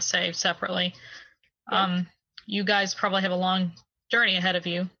I want to say separately. Yeah. You guys probably have a long journey ahead of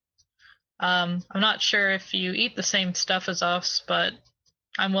you. I'm not sure if you eat the same stuff as us, but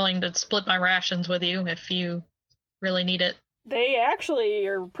I'm willing to split my rations with you if you really need it. They actually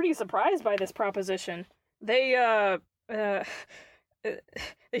are pretty surprised by this proposition. They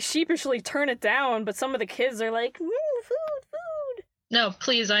they sheepishly turn it down, but some of the kids are like, food. No,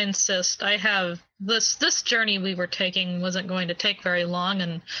 please, I insist. I have this journey we were taking wasn't going to take very long,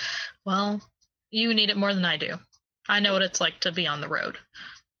 and well, you need it more than I do. I know what it's like to be on the road.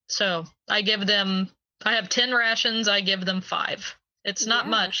 So I have 10 rations, I give them 5. It's not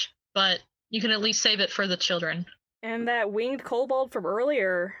Yeah. much, but you can at least save it for the children. And that winged kobold from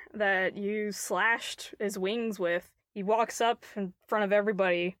earlier that you slashed his wings with, he walks up in front of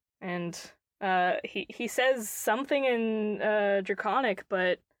everybody, and he says something in Draconic,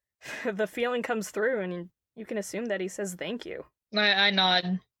 but the feeling comes through, and you can assume that he says thank you. I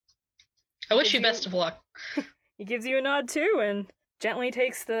nod. I wish Gives you you- best of luck. He gives you a nod too, and gently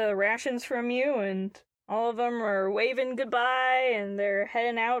takes the rations from you, and all of them are waving goodbye, and they're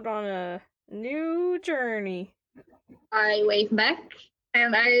heading out on a new journey. I wave back,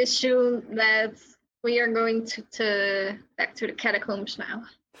 and I assume that we are going to back to the catacombs now.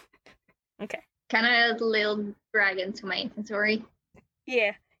 Okay. Can I add the little dragon to my inventory?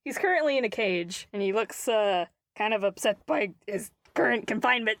 Yeah, he's currently in a cage, and he looks kind of upset by his current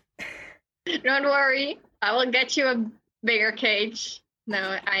confinement. Don't worry, I will get you a bigger cage.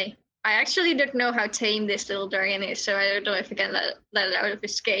 No, I actually don't know how tame this little dragon is, so I don't know if I can let it out of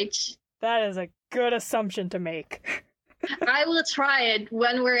his cage. That is a good assumption to make. I will try it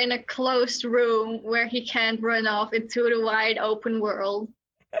when we're in a closed room where he can't run off into the wide open world.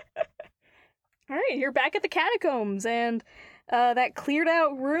 All right, you're back at the catacombs, and that cleared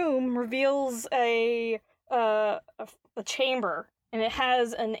out room reveals a chamber, and it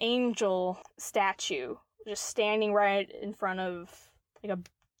has an angel statue just standing right in front of like a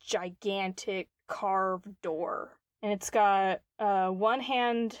gigantic carved door, and it's got one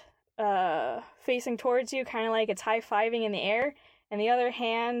hand facing towards you, kind of like it's high-fiving in the air, and the other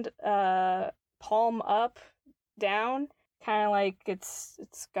hand palm up, down, kind of like it's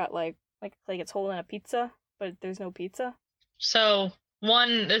got like it's holding a pizza, but there's no pizza. So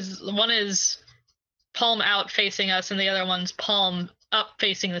one is palm out facing us, and the other one's palm up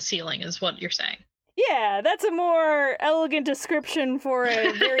facing the ceiling, is what you're saying. Yeah, that's a more elegant description for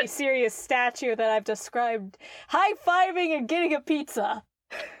a very serious statue that I've described high-fiving and getting a pizza.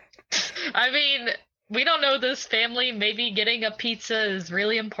 I mean, we don't know this family. Maybe getting a pizza is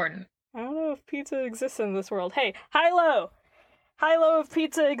really important. I don't know if pizza exists in this world. Hey, high-low! High-low if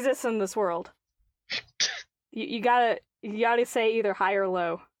pizza exists in this world. You gotta say either high or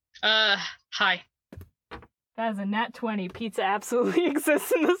low. Hi. That is a nat 20. Pizza absolutely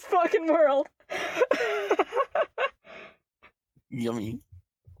exists in this fucking world. Yummy.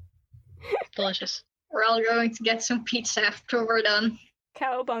 Delicious. We're all going to get some pizza after we're done.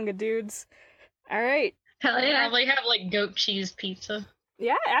 Cowabunga, dudes. Alright. Hell yeah. Probably have like goat cheese pizza.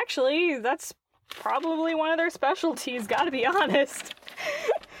 Yeah, actually, that's probably one of their specialties, gotta be honest.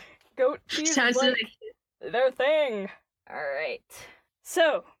 Goat cheese Sounds is like delicious. their thing. Alright.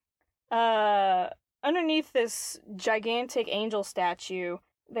 So, underneath this gigantic angel statue,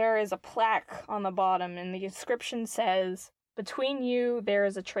 there is a plaque on the bottom, and the inscription says, "Between you, there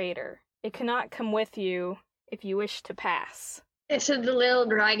is a traitor. It cannot come with you if you wish to pass." Is it the little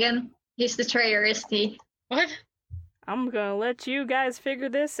dragon? He's the traitor, isn't he? What? I'm gonna let you guys figure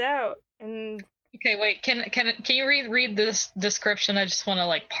this out. And Okay, wait. Can you read this description? I just want to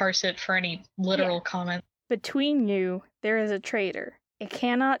like parse it for any literal comment. between you, there is a traitor. It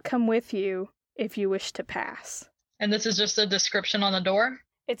cannot come with you if you wish to pass. And this is just a description on the door.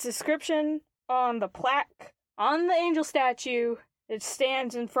 It's a description on the plaque on the angel statue. It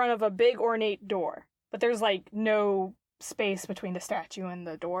stands in front of a big ornate door, but there's like no space between the statue and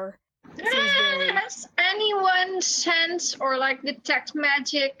the door. It seems very... Has anyone sense or like detect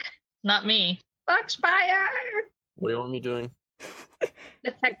magic? Not me. Foxfire! What do you want me doing?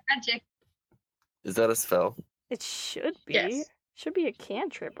 Detect magic. Is that a spell? It should be. Yes. Should be a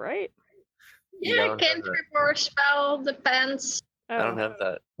cantrip, right? Yeah, I Yeah, don't have cantrip or spell, depends. Oh. I don't have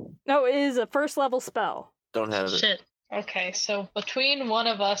that. No, it is a first level spell. Don't have it. Shit. Okay, so between one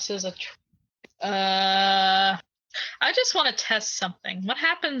of us is a. I just want to test something. What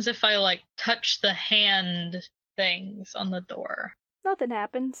happens if I like touch the hand things on the door? Nothing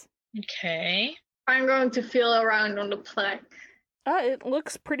happens. Okay. I'm going to feel around on the plaque. It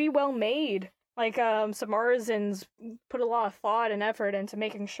looks pretty well made. Like, some artisans put a lot of thought and effort into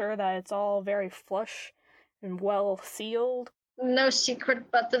making sure that it's all very flush and well sealed. No secret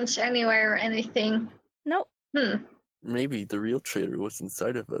buttons anywhere or anything. Nope. Maybe the real traitor was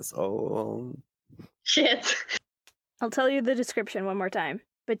inside of us all along. Shit. I'll tell you the description one more time.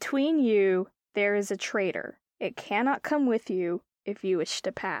 Between you, there is a traitor. It cannot come with you if you wish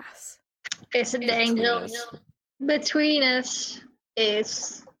to pass. Is it the angel? Between us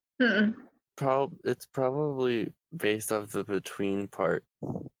is. It's probably based off the between part.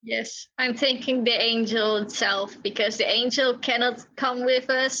 Yes, I'm thinking the angel itself, because the angel cannot come with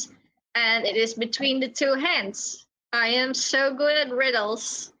us, and it is between the two hands. I am so good at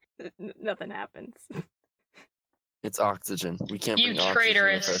riddles. Nothing happens. It's oxygen. We can't You bring oxygen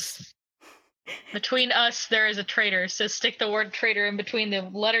with us. traitorous. Between us, there is a traitor. So stick the word traitor in between the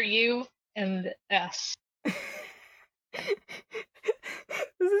letter U and S.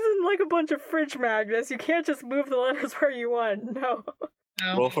 This isn't like a bunch of fridge magnets. You can't just move the letters where you want. No.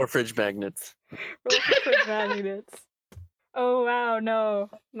 No. Roll for fridge magnets. Roll for fridge magnets. Oh wow, no.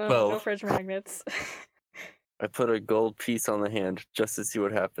 No 12. fridge magnets. I put a gold piece on the hand just to see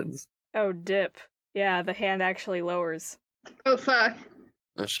what happens. Oh, dip. Yeah, the hand actually lowers. Oh fuck.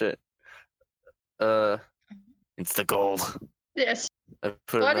 Oh shit. It's the gold. Yes. I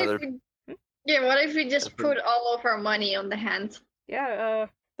put What another. if we just put all of our money on the hand? Yeah,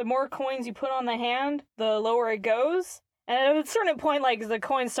 the more coins you put on the hand, the lower it goes. And at a certain point, like, the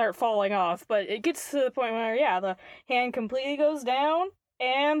coins start falling off. But it gets to the point where, yeah, the hand completely goes down,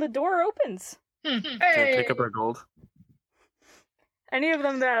 and the door opens. Can I pick up our gold? Any of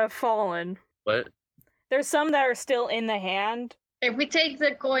them that have fallen. What? There's some that are still in the hand. If we take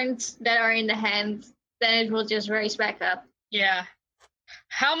the coins that are in the hand, then it will just raise back up. Yeah.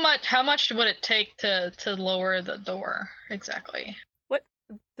 How much would it take to lower the door exactly? What?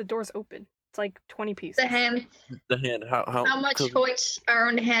 The door's open. It's like 20 pieces. The hand. The hand. How How much could- coins are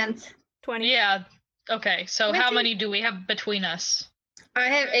on the hand? 20. Yeah. Okay. So Which how is- many do we have between us? I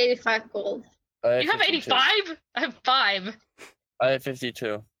have 85 gold. I You have 52. 85? I have 5. I have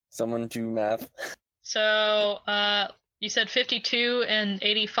 52. Someone do math. So, you said 52 and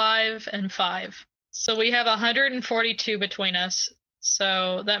 85 and 5. So we have 142 between us.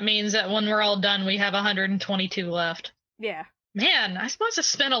 So that means that when we're all done, we have 122 left. Yeah. Man, I suppose I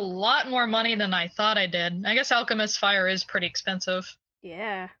spent a lot more money than I thought I did. I guess Alchemist Fire is pretty expensive.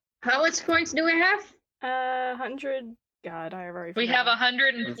 Yeah. How much coins do we have? 100. God, I already We forgot. have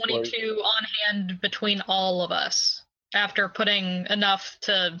 122 on hand between all of us after putting enough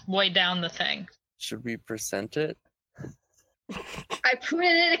to weigh down the thing. Should we percent it? I put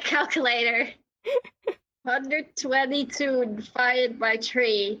it in a calculator. 122 divided by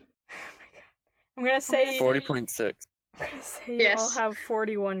 3. I'm gonna say 40.6. I'm gonna say you all Yes. have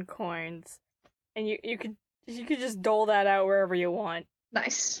 41 coins, and you could just dole that out wherever you want.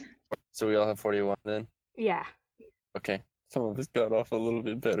 Nice. So we all have 41 then? Yeah. Okay, some of us got off a little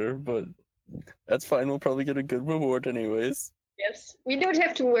bit better, but that's fine. We'll probably get a good reward anyways. Yes. We don't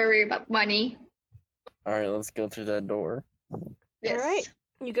have to worry about money. All right, let's go through that door. Yes. All right.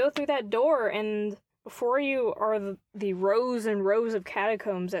 You go through that door, and before you are the rows and rows of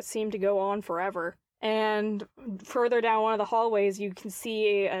catacombs that seem to go on forever. And further down one of the hallways, you can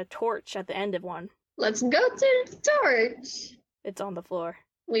see a torch at the end of one. Let's go to the torch. It's on the floor.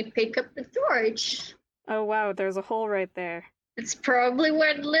 We pick up the torch. Oh wow, there's a hole right there. It's probably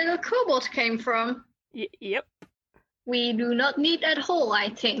where the little kobold came from. Yep. We do not need that hole, I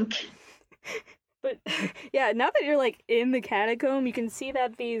think. But yeah, now that you're like in the catacomb, you can see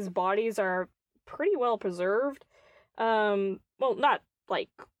that these bodies are pretty well preserved. Well, not like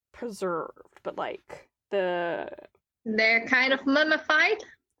preserved, but like They're kind of mummified.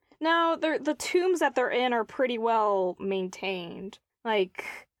 no, the tombs that they're in are pretty well maintained. Like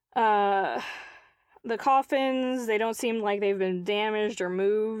the coffins, they don't seem like they've been damaged or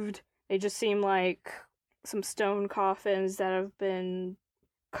moved. They just seem like some stone coffins that have been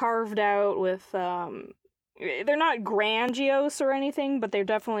carved out with they're not grandiose or anything, but they're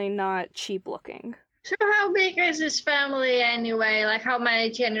definitely not cheap looking. So how big is this family anyway? Like how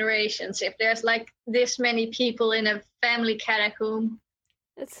many generations? If there's like this many people in a family catacomb.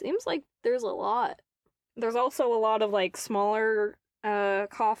 It seems like there's a lot. There's also a lot of like smaller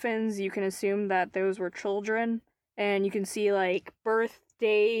coffins. You can assume that those were children, and you can see like birth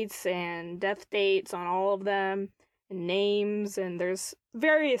dates and death dates on all of them, and names, and there's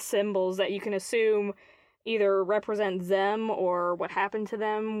various symbols that you can assume either represent them or what happened to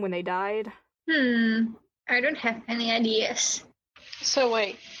them when they died. I don't have any ideas. So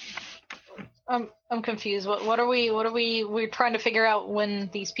wait, I'm confused. What are we're trying to figure out when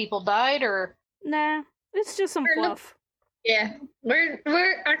these people died, or? Nah, it's just some fluff. Yeah, we're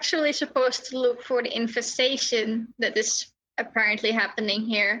actually supposed to look for the infestation that is apparently happening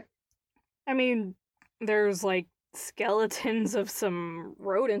here. I mean, there's like skeletons of some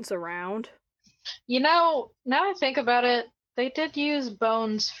rodents around. You know, now I think about it, they did use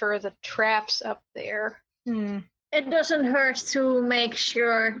bones for the traps up there. It doesn't hurt to make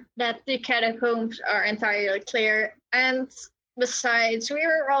sure that the catacombs are entirely clear. And besides, we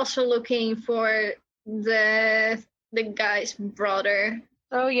were also looking for the guy's brother.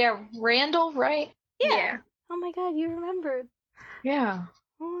 Oh yeah, Randall, right? Yeah. Oh my god, you remembered. Yeah.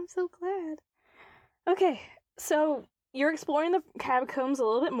 Oh, I'm so glad. Okay, so you're exploring the catacombs a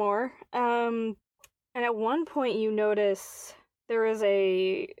little bit more. And at one point you notice there is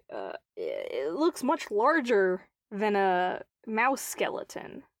it looks much larger than a mouse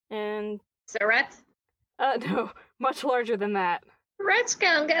skeleton. And Is it a rat? no, much larger than that. Rats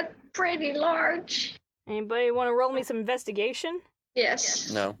can get pretty large. Anybody want to roll me some investigation?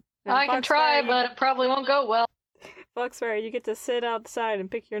 Yes. No. Now, I can try, Foxfire, but it probably won't go well. Foxfire, you get to sit outside and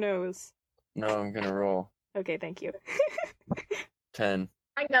pick your nose. No, I'm gonna roll. Okay, thank you. 10.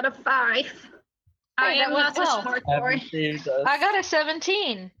 I got a 5. I Hey, am that not went as well. hardcore. Haven't saved us. I got a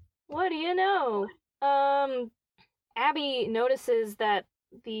 17. What do you know? Abby notices that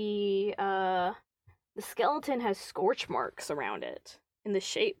the skeleton has scorch marks around it in the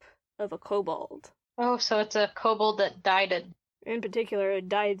shape of a kobold. Oh, so it's a kobold that died it. In particular, it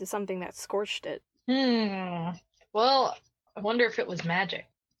died to something that scorched it. Well, I wonder if it was magic.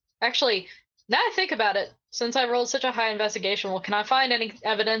 Actually, now I think about it, since I rolled such a high investigation, well, can I find any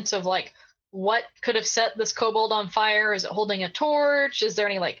evidence of like what could have set this kobold on fire? Is it holding a torch? Is there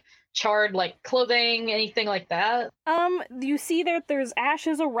any like charred like clothing, anything like that? You see that there's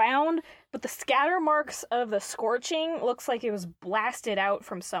ashes around, but the scatter marks of the scorching looks like it was blasted out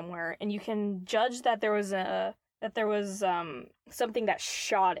from somewhere, and you can judge that there was something that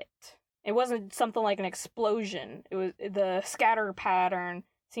shot it. It wasn't something like an explosion. It was the scatter pattern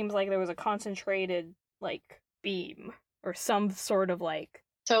seems like there was a concentrated like beam or some sort of like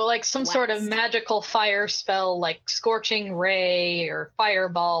So like some sort of blast. magical fire spell, like scorching ray or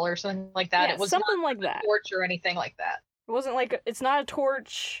fireball or something like that. Yeah, It was something not like a that. torch or anything like that. It wasn't like it's not a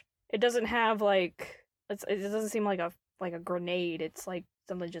torch. It doesn't have like it doesn't seem like a grenade. It's like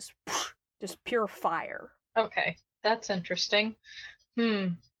something just pure fire. Okay, that's interesting.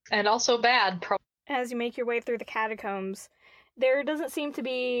 And also bad. As you make your way through the catacombs, there doesn't seem to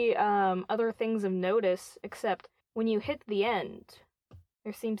be other things of notice except when you hit the end,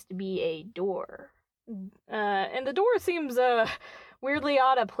 there seems to be a door. And the door seems weirdly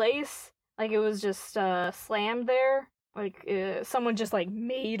out of place. Like it was just slammed there. Like someone just like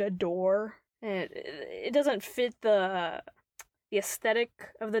made a door. And it doesn't fit the aesthetic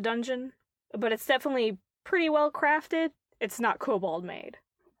of the dungeon, but it's definitely pretty well crafted. It's not kobold made.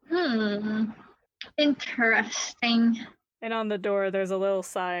 Interesting. And on the door, there's a little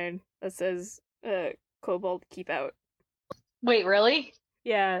sign that says, Kobold keep out. Wait, really?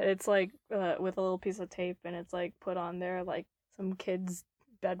 Yeah, it's like, with a little piece of tape, and it's like put on there like some kid's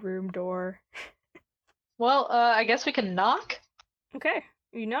bedroom door. Well, I guess we can knock? Okay,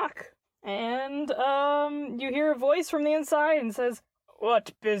 you knock. And, you hear a voice from the inside and says,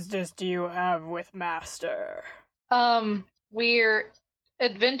 "What business do you have with Master?" We're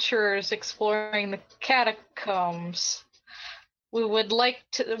adventurers exploring the catacombs. We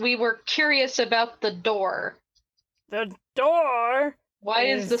were curious about the door. The door?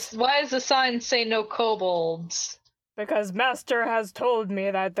 Why does the sign say no kobolds? Because Master has told me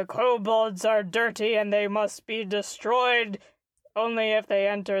that the kobolds are dirty and they must be destroyed only if they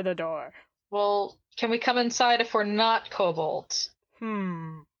enter the door. Well, can we come inside if we're not kobolds?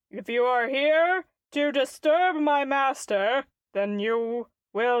 If you are here to disturb my master, then you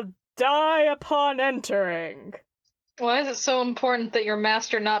will die upon entering. Why is it so important that your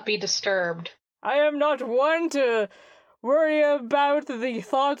master not be disturbed? I am not one to worry about the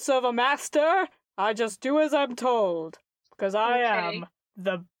thoughts of a master. I just do as I'm told, because I am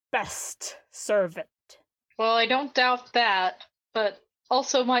the best servant. Well, I don't doubt that, but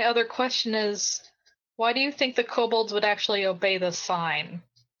also my other question is, why do you think the kobolds would actually obey the sign?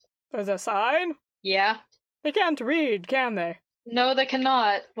 There's a sign? Yeah? They can't read, can they? No, they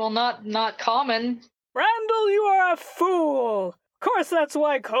cannot. Well, not common. Randall, you are a fool! Of course that's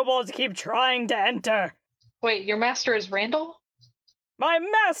why kobolds keep trying to enter. Wait, your master is Randall? My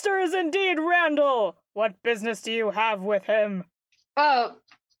master is indeed Randall! What business do you have with him?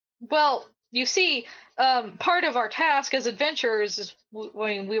 Well, you see, part of our task as adventurers is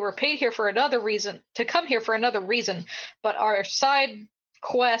when we were paid here for another reason, to come here for another reason, but our side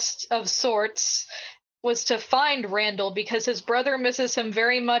quest of sorts was to find Randall because his brother misses him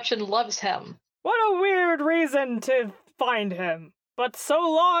very much and loves him. What a weird reason to find him. But so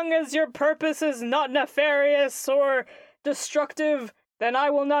long as your purpose is not nefarious or destructive, then I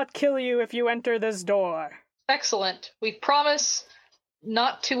will not kill you if you enter this door. Excellent. We promise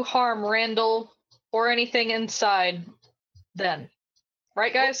not to harm Randall or anything inside then.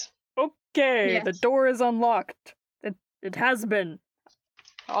 Right, guys? Okay, Yes. The door is unlocked. It has been.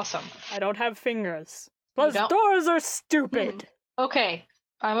 Awesome. I don't have fingers. Plus, don't? doors are stupid. Okay,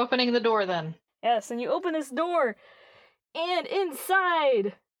 I'm opening the door then. Yes, and you open this door, and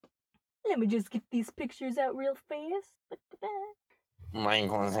inside... Let me just get these pictures out real fast. Mike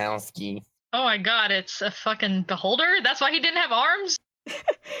Wazowski. Oh my god, it's a fucking beholder? That's why he didn't have arms?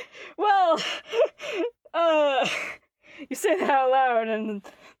 Well, you say that out loud, and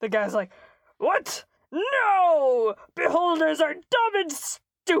the guy's like, "What? No! Beholders are dumb and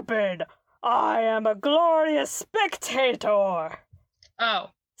stupid! I am a glorious spectator! Oh.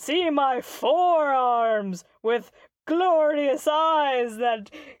 See my forearms with glorious eyes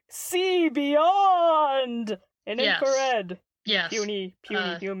that see beyond in Yes. infrared. Yes. Puny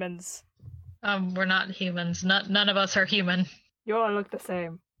humans. We're not humans. None of us are human. You all look the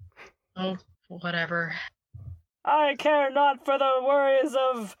same. Oh, whatever. I care not for the worries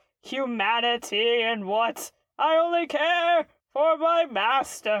of humanity and what. I only care for my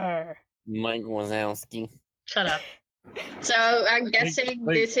master. Mike Wazowski. Shut up. So I'm guessing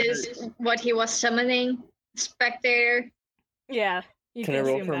this is what he was summoning. Spectator. Yeah. You Can I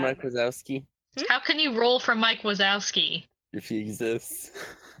roll assume for that. Mike Wazowski? How can you roll for Mike Wazowski? If he exists.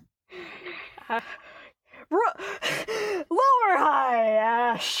 Lower high,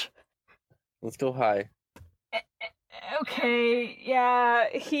 Ash. Let's go high. Okay, yeah,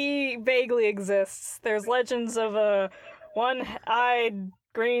 he vaguely exists. There's legends of a one-eyed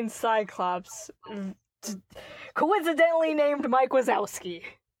green cyclops, coincidentally named Mike Wazowski.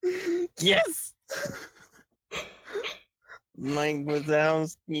 Yes! Mike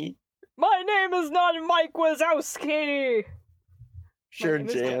Wazowski. My name is not Mike Wazowski. Sure, name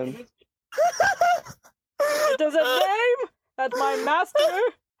is Jan. It is a name that my master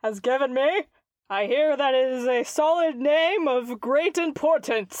has given me. I hear that it is a solid name of great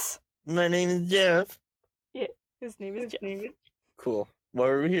importance. My name is Jeff. His name is Jeff. Cool. Why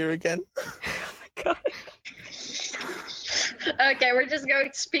are we here again? Oh my god. Okay, we're just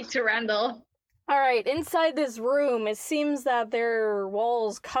going to speak to Randall. Alright, inside this room, it seems that there are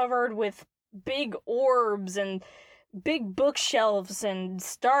walls covered with big orbs and big bookshelves and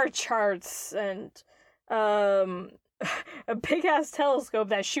star charts and, a big-ass telescope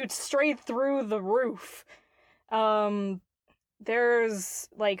that shoots straight through the roof. There's,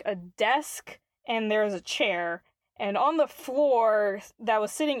 like, a desk and there's a chair. And on the floor that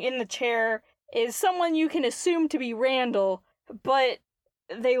was sitting in the chair is someone you can assume to be Randall, but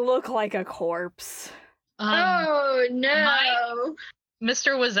they look like a corpse. Oh no!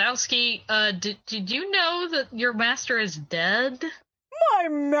 Mr. Wazowski, did you know that your master is dead? My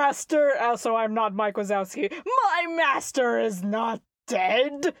master, also I'm not Mike Wazowski, my master is not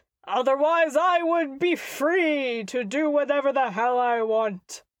dead. Otherwise I would be free to do whatever the hell I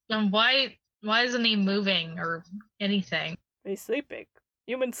want. Then why isn't he moving or anything? He's sleeping.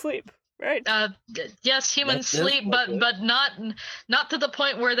 Human sleep, right? Yes, humans sleep, but not to the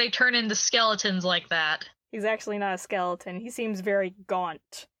point where they turn into skeletons like that. He's actually not a skeleton. He seems very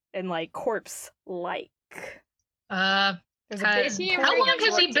gaunt and like corpse-like. How There's a Is he big long wearing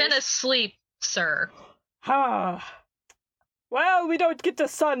has he been torches? asleep, sir? Well, we don't get the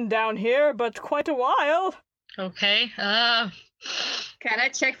sun down here, but quite a while. Okay. Can I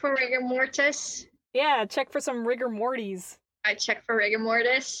check for rigor mortis? Yeah, check for some rigor mortis. I check for rigor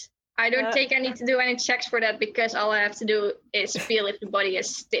mortis. I don't think I need to do any checks for that because all I have to do is feel if the body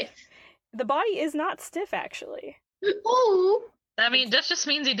is stiff. The body is not stiff, actually. Oh, that just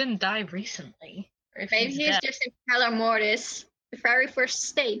means he didn't die recently. Or if maybe he's he's dead. just in pallor mortis, the very first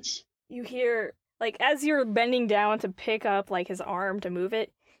stage. You hear, like, as you're bending down to pick up, like, his arm to move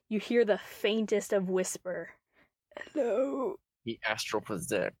it, you hear the faintest of whisper. Hello, He astral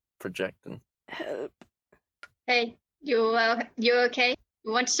projecting. help. Hey, you okay?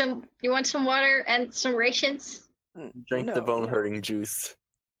 You want some water and some rations? Drink the No, bone no. hurting juice.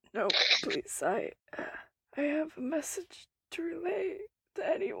 No, please, I have a message to relay to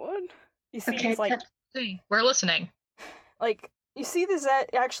anyone. You see, Okay, he's like, Hey, we're listening. you see this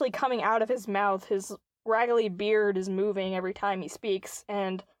actually coming out of his mouth. His raggedy beard is moving every time he speaks,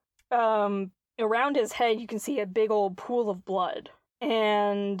 and around his head you can see a big old pool of blood.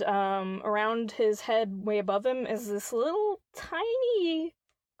 And around his head, way above him, is this little tiny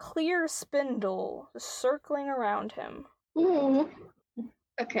clear spindle just circling around him. Ooh.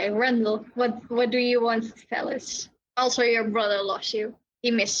 Okay, Randall, what do you want, fellas? Also, your brother lost you. He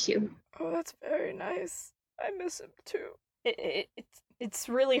missed you. Oh, that's very nice. I miss him too. It's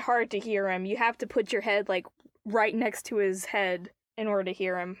really hard to hear him. You have to put your head like right next to his head in order to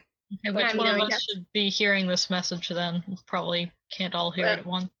hear him. Okay, which I'm one of doing us that. should be hearing this message then? We probably can't all hear it at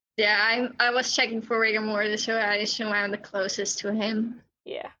once. Yeah, I was checking for rigor mortis, so I assume I'm the closest to him.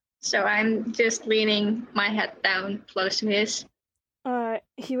 Yeah. So I'm just leaning my head down close to his.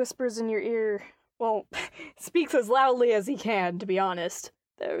 He whispers in your ear. Well, speaks as loudly as he can, to be honest.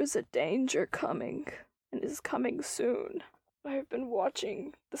 There is a danger coming, and is coming soon. I've been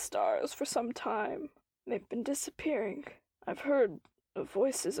watching the stars for some time. They've been disappearing. I've heard the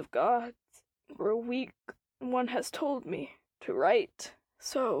voices of gods. We're weak, and one has told me to write.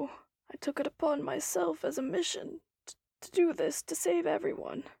 So, I took it upon myself as a mission to do this, to save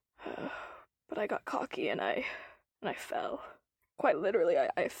everyone. But I got cocky and I fell. Quite literally,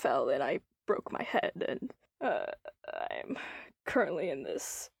 I fell and I broke my head, and I'm currently in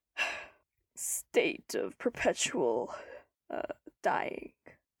this state of perpetual dying.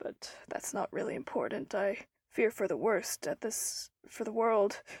 But that's not really important. I fear for the worst for the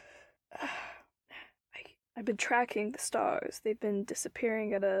world. I've been tracking the stars. They've been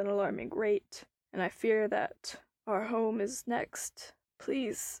disappearing at an alarming rate, and I fear that our home is next.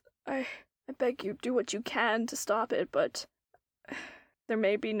 Please, I beg you, do what you can to stop it, but there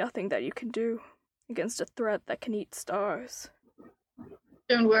may be nothing that you can do against a threat that can eat stars.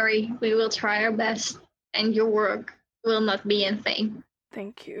 Don't worry, we will try our best, and your work will not be in vain.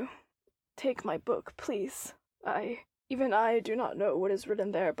 Thank you. Take my book, please. Even I do not know what is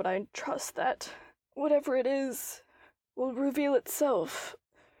written there, but I trust that whatever it is will reveal itself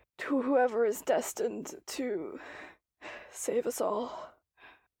to whoever is destined to save us all.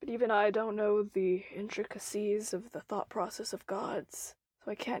 But even I don't know the intricacies of the thought process of gods,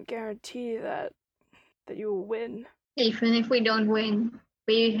 so I can't guarantee that you will win. Even if we don't win,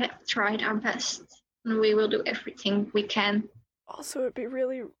 we have tried our best, and we will do everything we can. Also, it'd be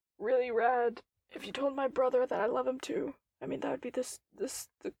really, really rad if you told my brother that I love him too. I mean, that would be the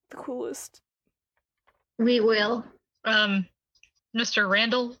coolest. We will. Mr.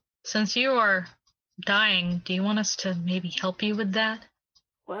 Randall, since you are dying, do you want us to maybe help you with that?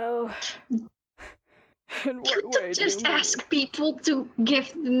 Well, in what way do Just you mean? ask people to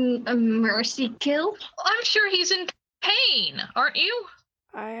give them a mercy kill. I'm sure he's in pain, aren't you?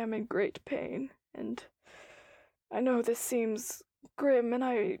 I am in great pain, and I know this seems grim, and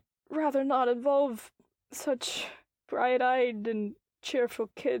I rather not involve such bright-eyed and cheerful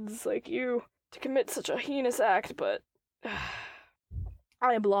kids like you to commit such a heinous act, but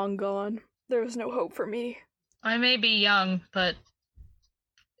I am long gone. There is no hope for me. I may be young, but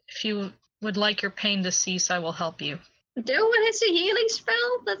if you would like your pain to cease, I will help you. Do what is a healing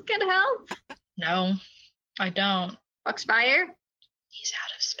spell that can help? No, I don't. Foxfire? He's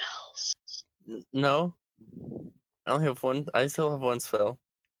out of spells. No. I only have one. I still have one spell.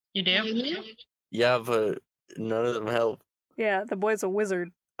 You do? Mhm. Yeah, but none of them help. Yeah, the boy's a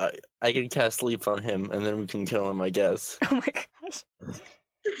wizard. I can cast sleep on him, and then we can kill him, I guess. Oh my gosh.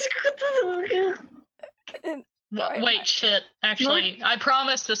 And Wait, shit. Actually, I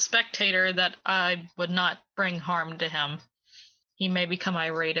promised the spectator that I would not bring harm to him. He may become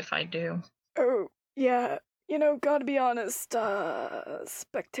irate if I do. oh, yeah, gotta be honest,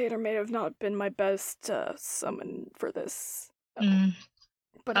 Spectator may have not been my best summon for this. Mm,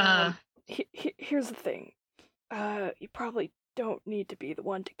 But here's the thing. You probably don't need to be the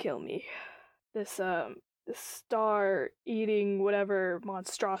one to kill me. This star-eating whatever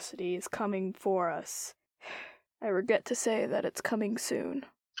monstrosity is coming for us. I regret to say that it's coming soon.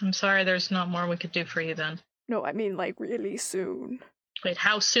 I'm sorry, there's not more we could do for you then. No, I mean like really soon. Wait,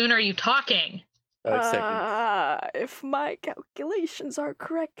 how soon are you talking? 5 seconds. If my calculations are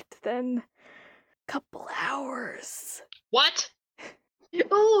correct, then couple hours. What?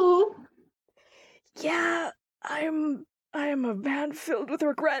 Ooh. Yeah, I am a man filled with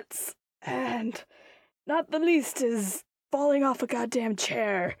regrets, and not the least is falling off a goddamn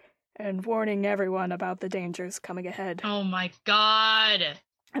chair and warning everyone about the dangers coming ahead. Oh my god.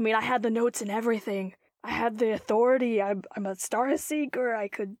 I mean, I had the notes and everything. I had the authority. I'm a star seeker. I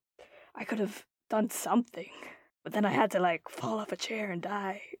could have done something, but then I had to like fall off a chair and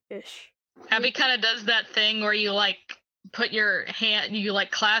die ish. Abby kind of does that thing where you like put your hand, you like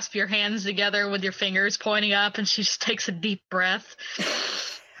clasp your hands together with your fingers pointing up, and she just takes a deep breath.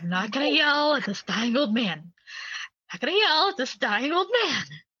 I'm not gonna yell at this dying old man. I'm not gonna yell at this dying old man.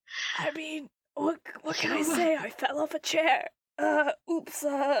 I mean, what can I say? I fell off a chair. Oops.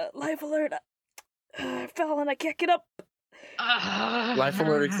 Life alert. I fell and I can't get up. Life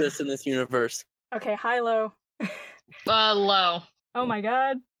alert exists in this universe. Okay, high low. Low. Oh my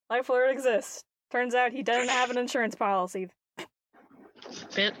god, life alert exists. Turns out he doesn't have an insurance policy.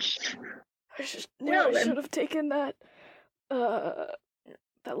 Bitch. I Well, then. should have taken that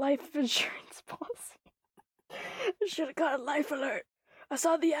life insurance policy. I should have got a life alert. I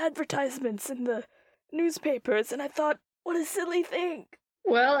saw the advertisements in the newspapers and I thought, what a silly thing.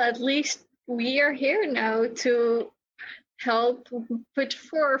 Well, at least we are here now to help put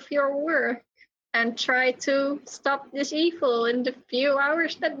forth your work and try to stop this evil in the few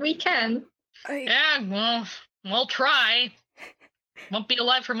hours that we can. Yeah, well, we'll try. Won't be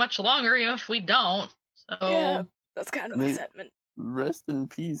alive for much longer if we don't. So Yeah, that's kind of May- resentment. Rest in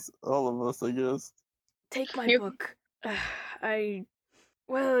peace, all of us, I guess. Take my You- book.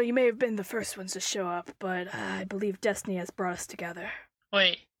 Well, you may have been the first ones to show up, but I believe destiny has brought us together.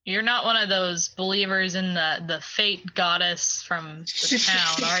 wait, you're not one of those believers in the fate goddess from the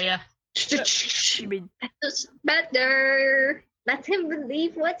town, are you? You mean, That's better. Let him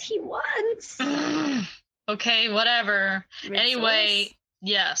believe what he wants. Okay, whatever. you mean Anyway, Solus?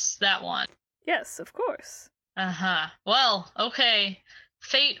 yes, that one. Yes, of course. Uh-huh. Well, okay.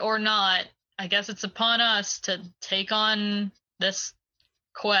 Fate or not, I guess it's upon us to take on this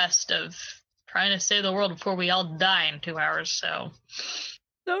quest of trying to save the world before we all die in 2 hours, so.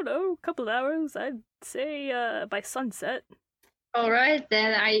 No, couple hours. I'd say by sunset. All right,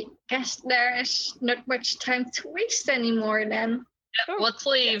 then I guess there's not much time to waste anymore then. Oh, Let's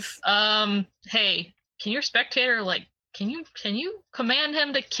leave. yes. Hey, can your spectator, like, can you command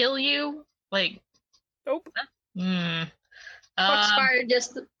him to kill you? Like, Nope. Foxfire,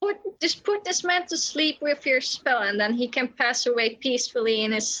 just put this man to sleep with your spell, and then he can pass away peacefully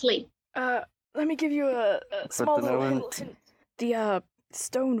in his sleep. Let me give you a small the little note hint. The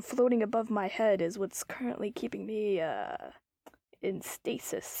stone floating above my head is what's currently keeping me in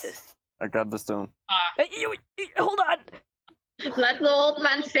stasis. I got the stone. Hold on. Let the old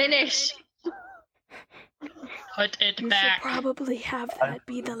man finish. Put it You back. should probably have that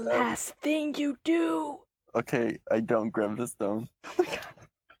be the last thing you do. Okay, I don't grab the stone. Oh my god.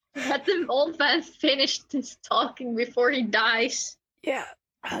 Let the old man finish his talking before he dies. Yeah.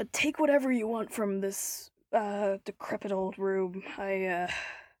 Take whatever you want from this decrepit old room.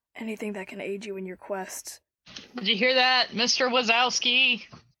 Anything that can aid you in your quest. Did you hear that, Mr. Wazowski?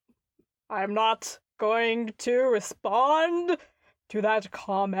 I'm not going to respond to that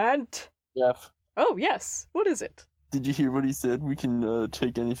comment. Jeff, Oh, yes. What is it? did you hear what he said? We can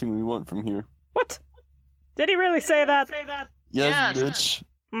take anything we want from here. What? Did he really say that? Yes, Yes. bitch.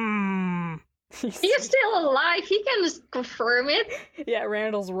 Hmm. He is still alive. He can just confirm it. Yeah,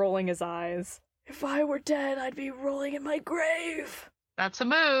 Randall's rolling his eyes. If I were dead, I'd be rolling in my grave. That's a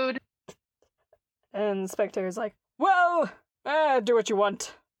mood. And Spectator's like, Well, do what you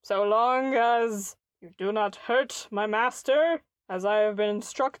want, so long as you do not hurt my master, as I have been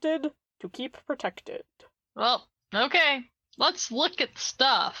instructed to keep protected. Well, okay. Let's look at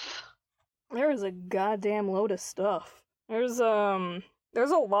stuff. There is a goddamn load of stuff. There's a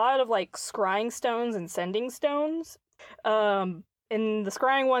lot of like scrying stones and sending stones. In the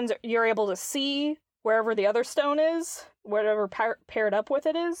scrying ones, you're able to see wherever the other stone is, whatever paired up with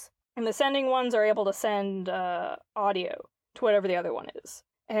it is. And the sending ones are able to send audio to whatever the other one is.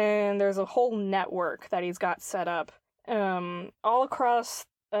 And there's a whole network that he's got set up all across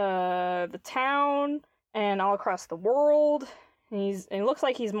the town and all across the world. And it looks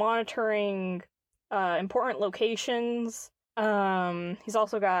like he's monitoring important locations. He's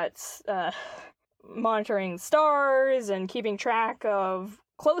also got monitoring stars and keeping track of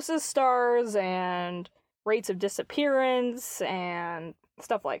closest stars and rates of disappearance and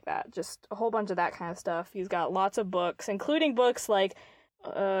stuff like that. Just a whole bunch of that kind of stuff. He's got lots of books, including books like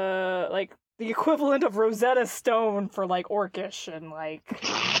the equivalent of Rosetta Stone for like Orcish and like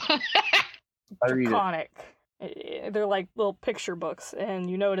Draconic. They're like little picture books, and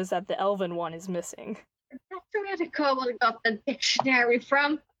you notice that the Elven one is missing. That's where the kobold got the dictionary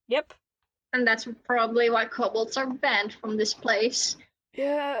from. Yep. And that's probably why kobolds are banned from this place.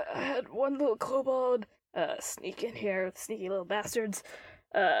 Yeah, I had one little kobold sneak in here, sneaky little bastards.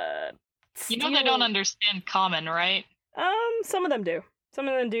 You know they don't understand common, right? Some of them do. Some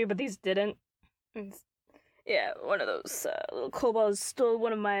of them do, but these didn't. Yeah, one of those little kobolds stole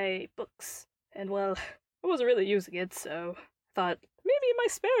one of my books, and well, I wasn't really using it, so I thought maybe in my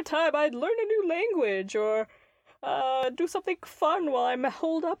spare time I'd learn a new language or do something fun while I'm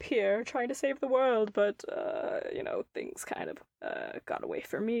holed up here trying to save the world, but things kind of got away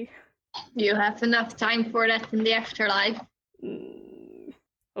from me. You have enough time for that in the afterlife.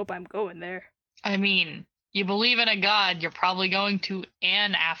 Hope I'm going there. I mean, you believe in a god, you're probably going to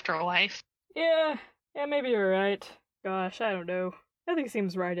an afterlife. Yeah, maybe you're right. Gosh, I don't know. Nothing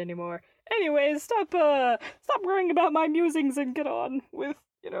seems right anymore. Anyways, stop worrying about my musings and get on with,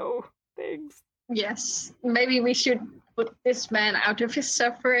 things. Yes, maybe we should put this man out of his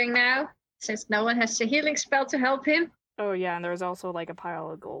suffering now, since no one has a healing spell to help him. Oh yeah, and there's also like a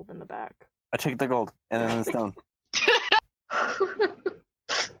pile of gold in the back. I take the gold and then the stone.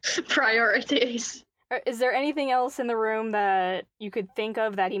 Priorities. Is there anything else in the room that you could think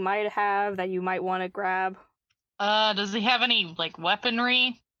of that he might have that you might want to grab? Does he have any, like,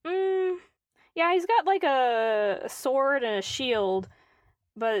 weaponry? Yeah, he's got, like, a sword and a shield,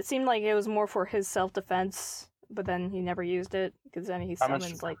 but it seemed like it was more for his self-defense, but then he never used it, because then he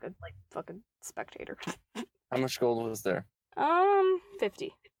summons, like, a fucking spectator. How much gold was there?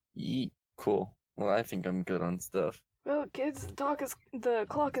 50. Yeet. Cool. Well, I think I'm good on stuff. Well, kids, the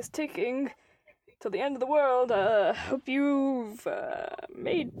clock is ticking till the end of the world. Hope you've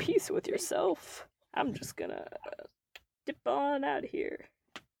made peace with yourself. I'm just gonna dip on out of here.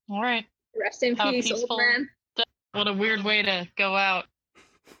 All right. Rest in peace, old man. What a weird way to go out.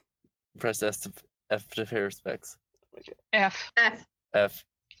 Press F to pay respects. F. F.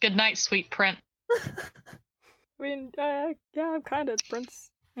 Good night, sweet Print. I mean, yeah, I'm kind of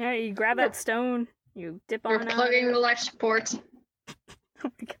Prince. Yeah, you grab that stone, you dip on You're out. plugging the life support. Oh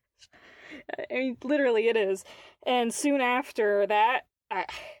my gosh. I mean, literally it is. And soon after that,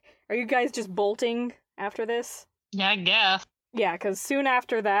 are you guys just bolting after this? Yeah, I guess. Yeah, because soon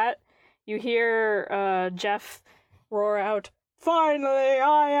after that, you hear Jeff roar out, "Finally,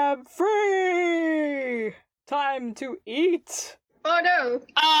 I am free! Time to eat!" Oh no!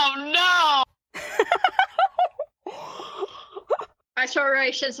 Oh no! I throw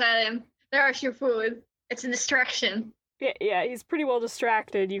rations at him. There's your food. It's a distraction. Yeah, he's pretty well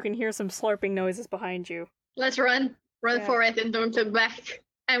distracted. You can hear some slurping noises behind you. Let's run. Run Yeah. for it and don't look back.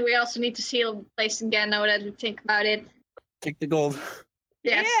 And we also need to seal the place again now that we think about it. Take the gold.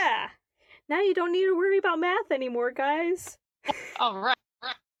 Yes. Yeah! Now you don't need to worry about math anymore, guys. All right.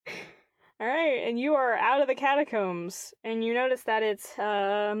 Alright, and you are out of the catacombs, and you notice that it's,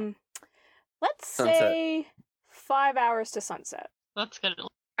 let's Sunset. say 5 hours to sunset. That's good.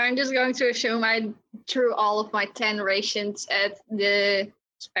 I'm just going to assume I threw all of my 10 rations at the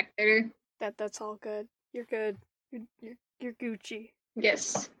spectator. That's all good. You're good. You're Gucci.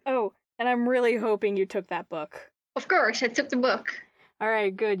 Yes. Oh, and I'm really hoping you took that book. Of course, I took the book.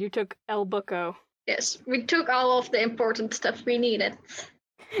 Alright, good. You took El Buco. Yes, we took all of the important stuff we needed.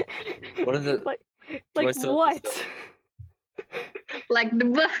 What is it? Like I still- what? Like the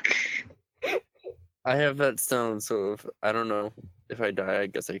book. I have that stone, so I don't know if I die, I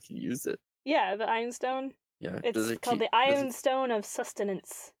guess I can use it. Yeah, the Iron Stone. Yeah. It's called the Iron Stone of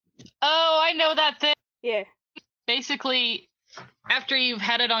Sustenance. Oh, I know that thing. Yeah. basically, after you've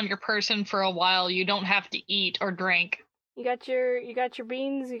had it on your person for a while, you don't have to eat or drink. You got your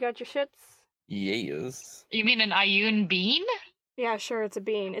beans, you got your shits? Yes. You mean an Ioun bean? Yeah, sure, it's a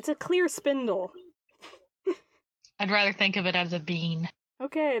bean. It's a clear spindle. I'd rather think of it as a bean.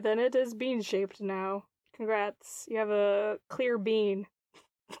 Okay, then it is bean-shaped now. Congrats, you have a clear bean.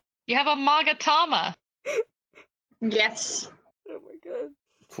 You have a Magatama. Yes. Oh my god.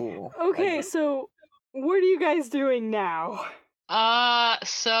 Cool. Okay, so what are you guys doing now?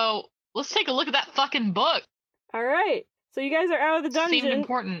 So let's take a look at that fucking book. Alright, so you guys are out of the Seemed dungeon.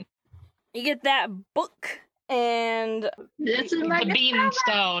 important. You get that book, and This is The my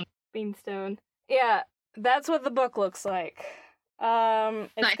beanstone. Beanstone. Yeah, that's what the book looks like.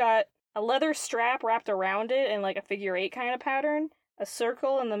 It's Nice. got a leather strap wrapped around it in like a figure 8 kind of pattern, a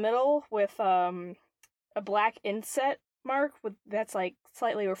circle in the middle with a black inset mark that's like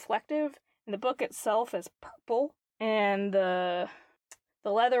slightly reflective, and the book itself is purple, and the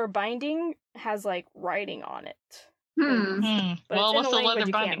leather binding has like writing on it. Hmm. But Well, it's in what's a the language leather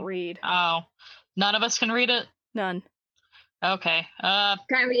you binding? can't read. Oh, none of us can read it? None. Okay.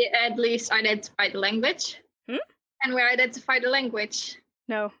 Can we at least identify the language? Hmm? Can we identify the language?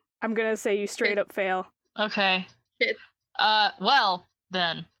 No. I'm gonna say you straight up fail. Okay. Shit. Well,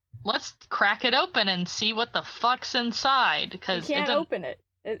 then. Let's crack it open and see what the fuck's inside. You Because can't open it.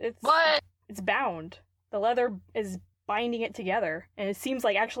 It's What? It's bound. The leather is binding it together, and it seems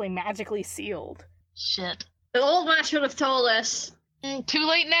like actually magically sealed. Shit. The old man should have told us. Too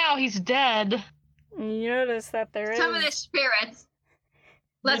late now. He's dead. And you notice that there Summon a is spirit.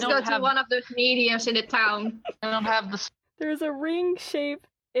 Let's don't go to have- one of those mediums in the town. I don't have the. there's a ring-shaped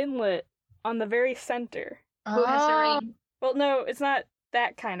inlet on the very center. Who has a Oh, ring? Well, no, it's not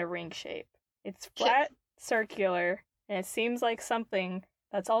that kind of ring shape. It's flat, circular, and it seems like something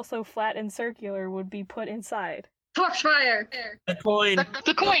that's also flat and circular would be put inside. Foxfire. The coin.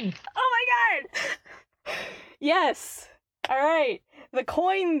 The coin. Oh my god! Yes! Alright. The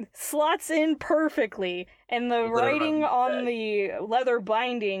coin slots in perfectly, and the Leather writing on binding. the leather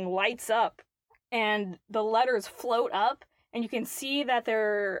binding lights up, and the letters float up, and you can see that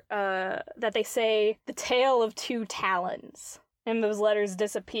that they say the tale of 2 talons. And those letters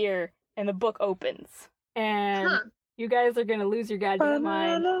disappear, and the book opens. And Huh. you guys are gonna lose your goddamn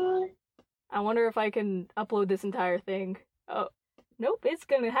mind. I wonder if I can upload this entire thing. Oh, nope, it's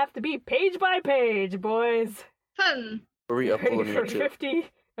gonna have to be page by page, boys. Fun. Are we Ready uploading for it to? 50,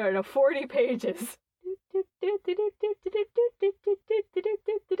 or no, 40 pages.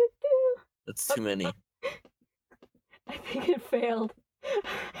 That's too many. I think it failed.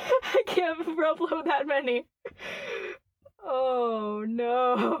 I can't upload that many. Oh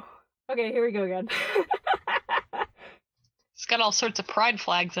no. Okay, here we go again. It's got all sorts of pride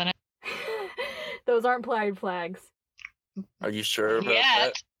flags in it. Those aren't pride flags. Are you sure about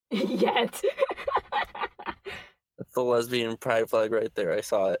Yet. that? Yet. That's the lesbian pride flag right there. I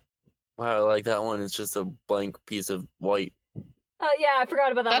saw it. Wow, I like that one. It's just a blank piece of white. Yeah, I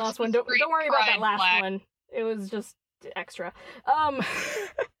forgot about that That's last one. the Don't street worry about that pride last flag. one. It was just extra.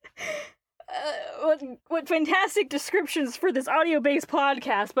 What fantastic descriptions for this audio-based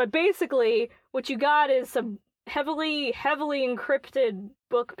podcast, but basically what you got is some heavily encrypted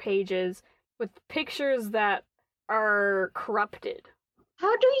book pages with pictures that are corrupted.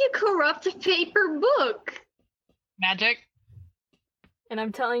 How do you corrupt a paper book? Magic. And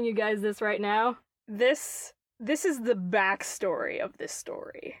I'm telling you guys this right now. This is the backstory of this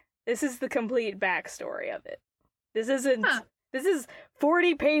story. This is the complete backstory of it. This isn't. Huh. This is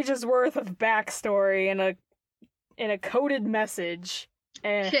 40 pages worth of backstory in a coded message,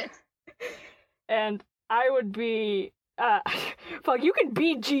 and Shit. and I would be fuck. You can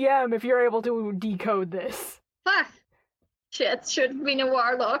beat GM if you're able to decode this. Fuck. Shit, should have been a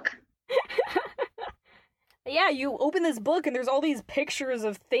warlock. Yeah, you open this book and there's all these pictures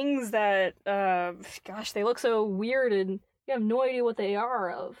of things that, gosh, they look so weird and you have no idea what they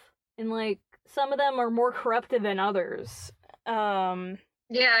are of. And, like, some of them are more corrupted than others.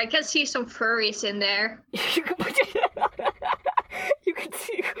 Yeah, I can see some furries in there. You can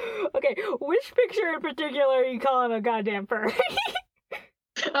see. Okay, which picture in particular are you calling a goddamn furry?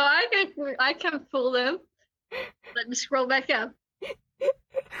 Oh, I can pull them. Let me scroll back up.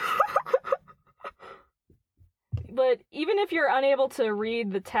 But even if you're unable to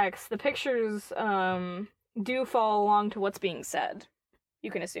read the text, the pictures do follow along to what's being said.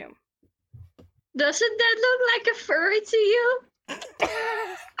 You can assume. Doesn't that look like a furry to you? Maybe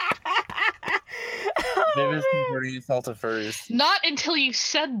it's Oh, man. converting yourself to furries. Not until you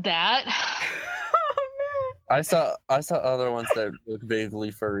said that. Oh, I saw other ones that look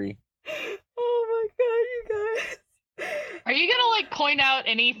vaguely furry. man. Oh my god, you guys. Are you gonna like point out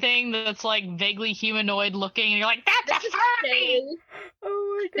anything that's like vaguely humanoid looking and you're like, that's a This is furry? Scaly.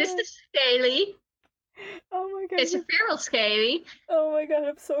 Oh my god. This is Scaly. Oh my god. It's a feral Scaly. Oh my god,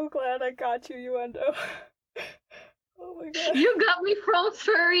 I'm so glad I got you, Uendo. Oh my god. You got me from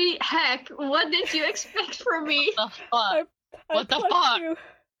furry heck. What did you expect from me? What the fuck? I What the plucked fuck? you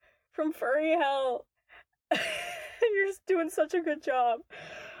from furry hell. You're just doing such a good job.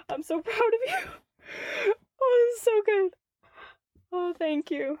 I'm so proud of you. Oh, this is so good. Oh, thank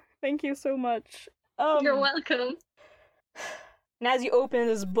you. Thank you so much. You're welcome. And as you open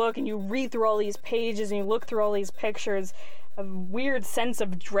this book and you read through all these pages and you look through all these pictures, a weird sense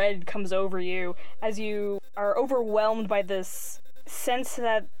of dread comes over you as you are overwhelmed by this sense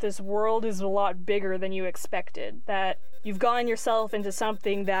that this world is a lot bigger than you expected. That you've gotten yourself into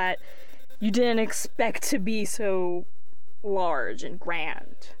something that you didn't expect to be so large and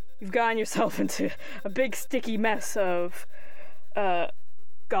grand. You've gotten yourself into a big sticky mess of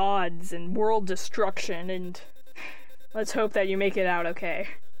gods and world destruction, and let's hope that you make it out okay.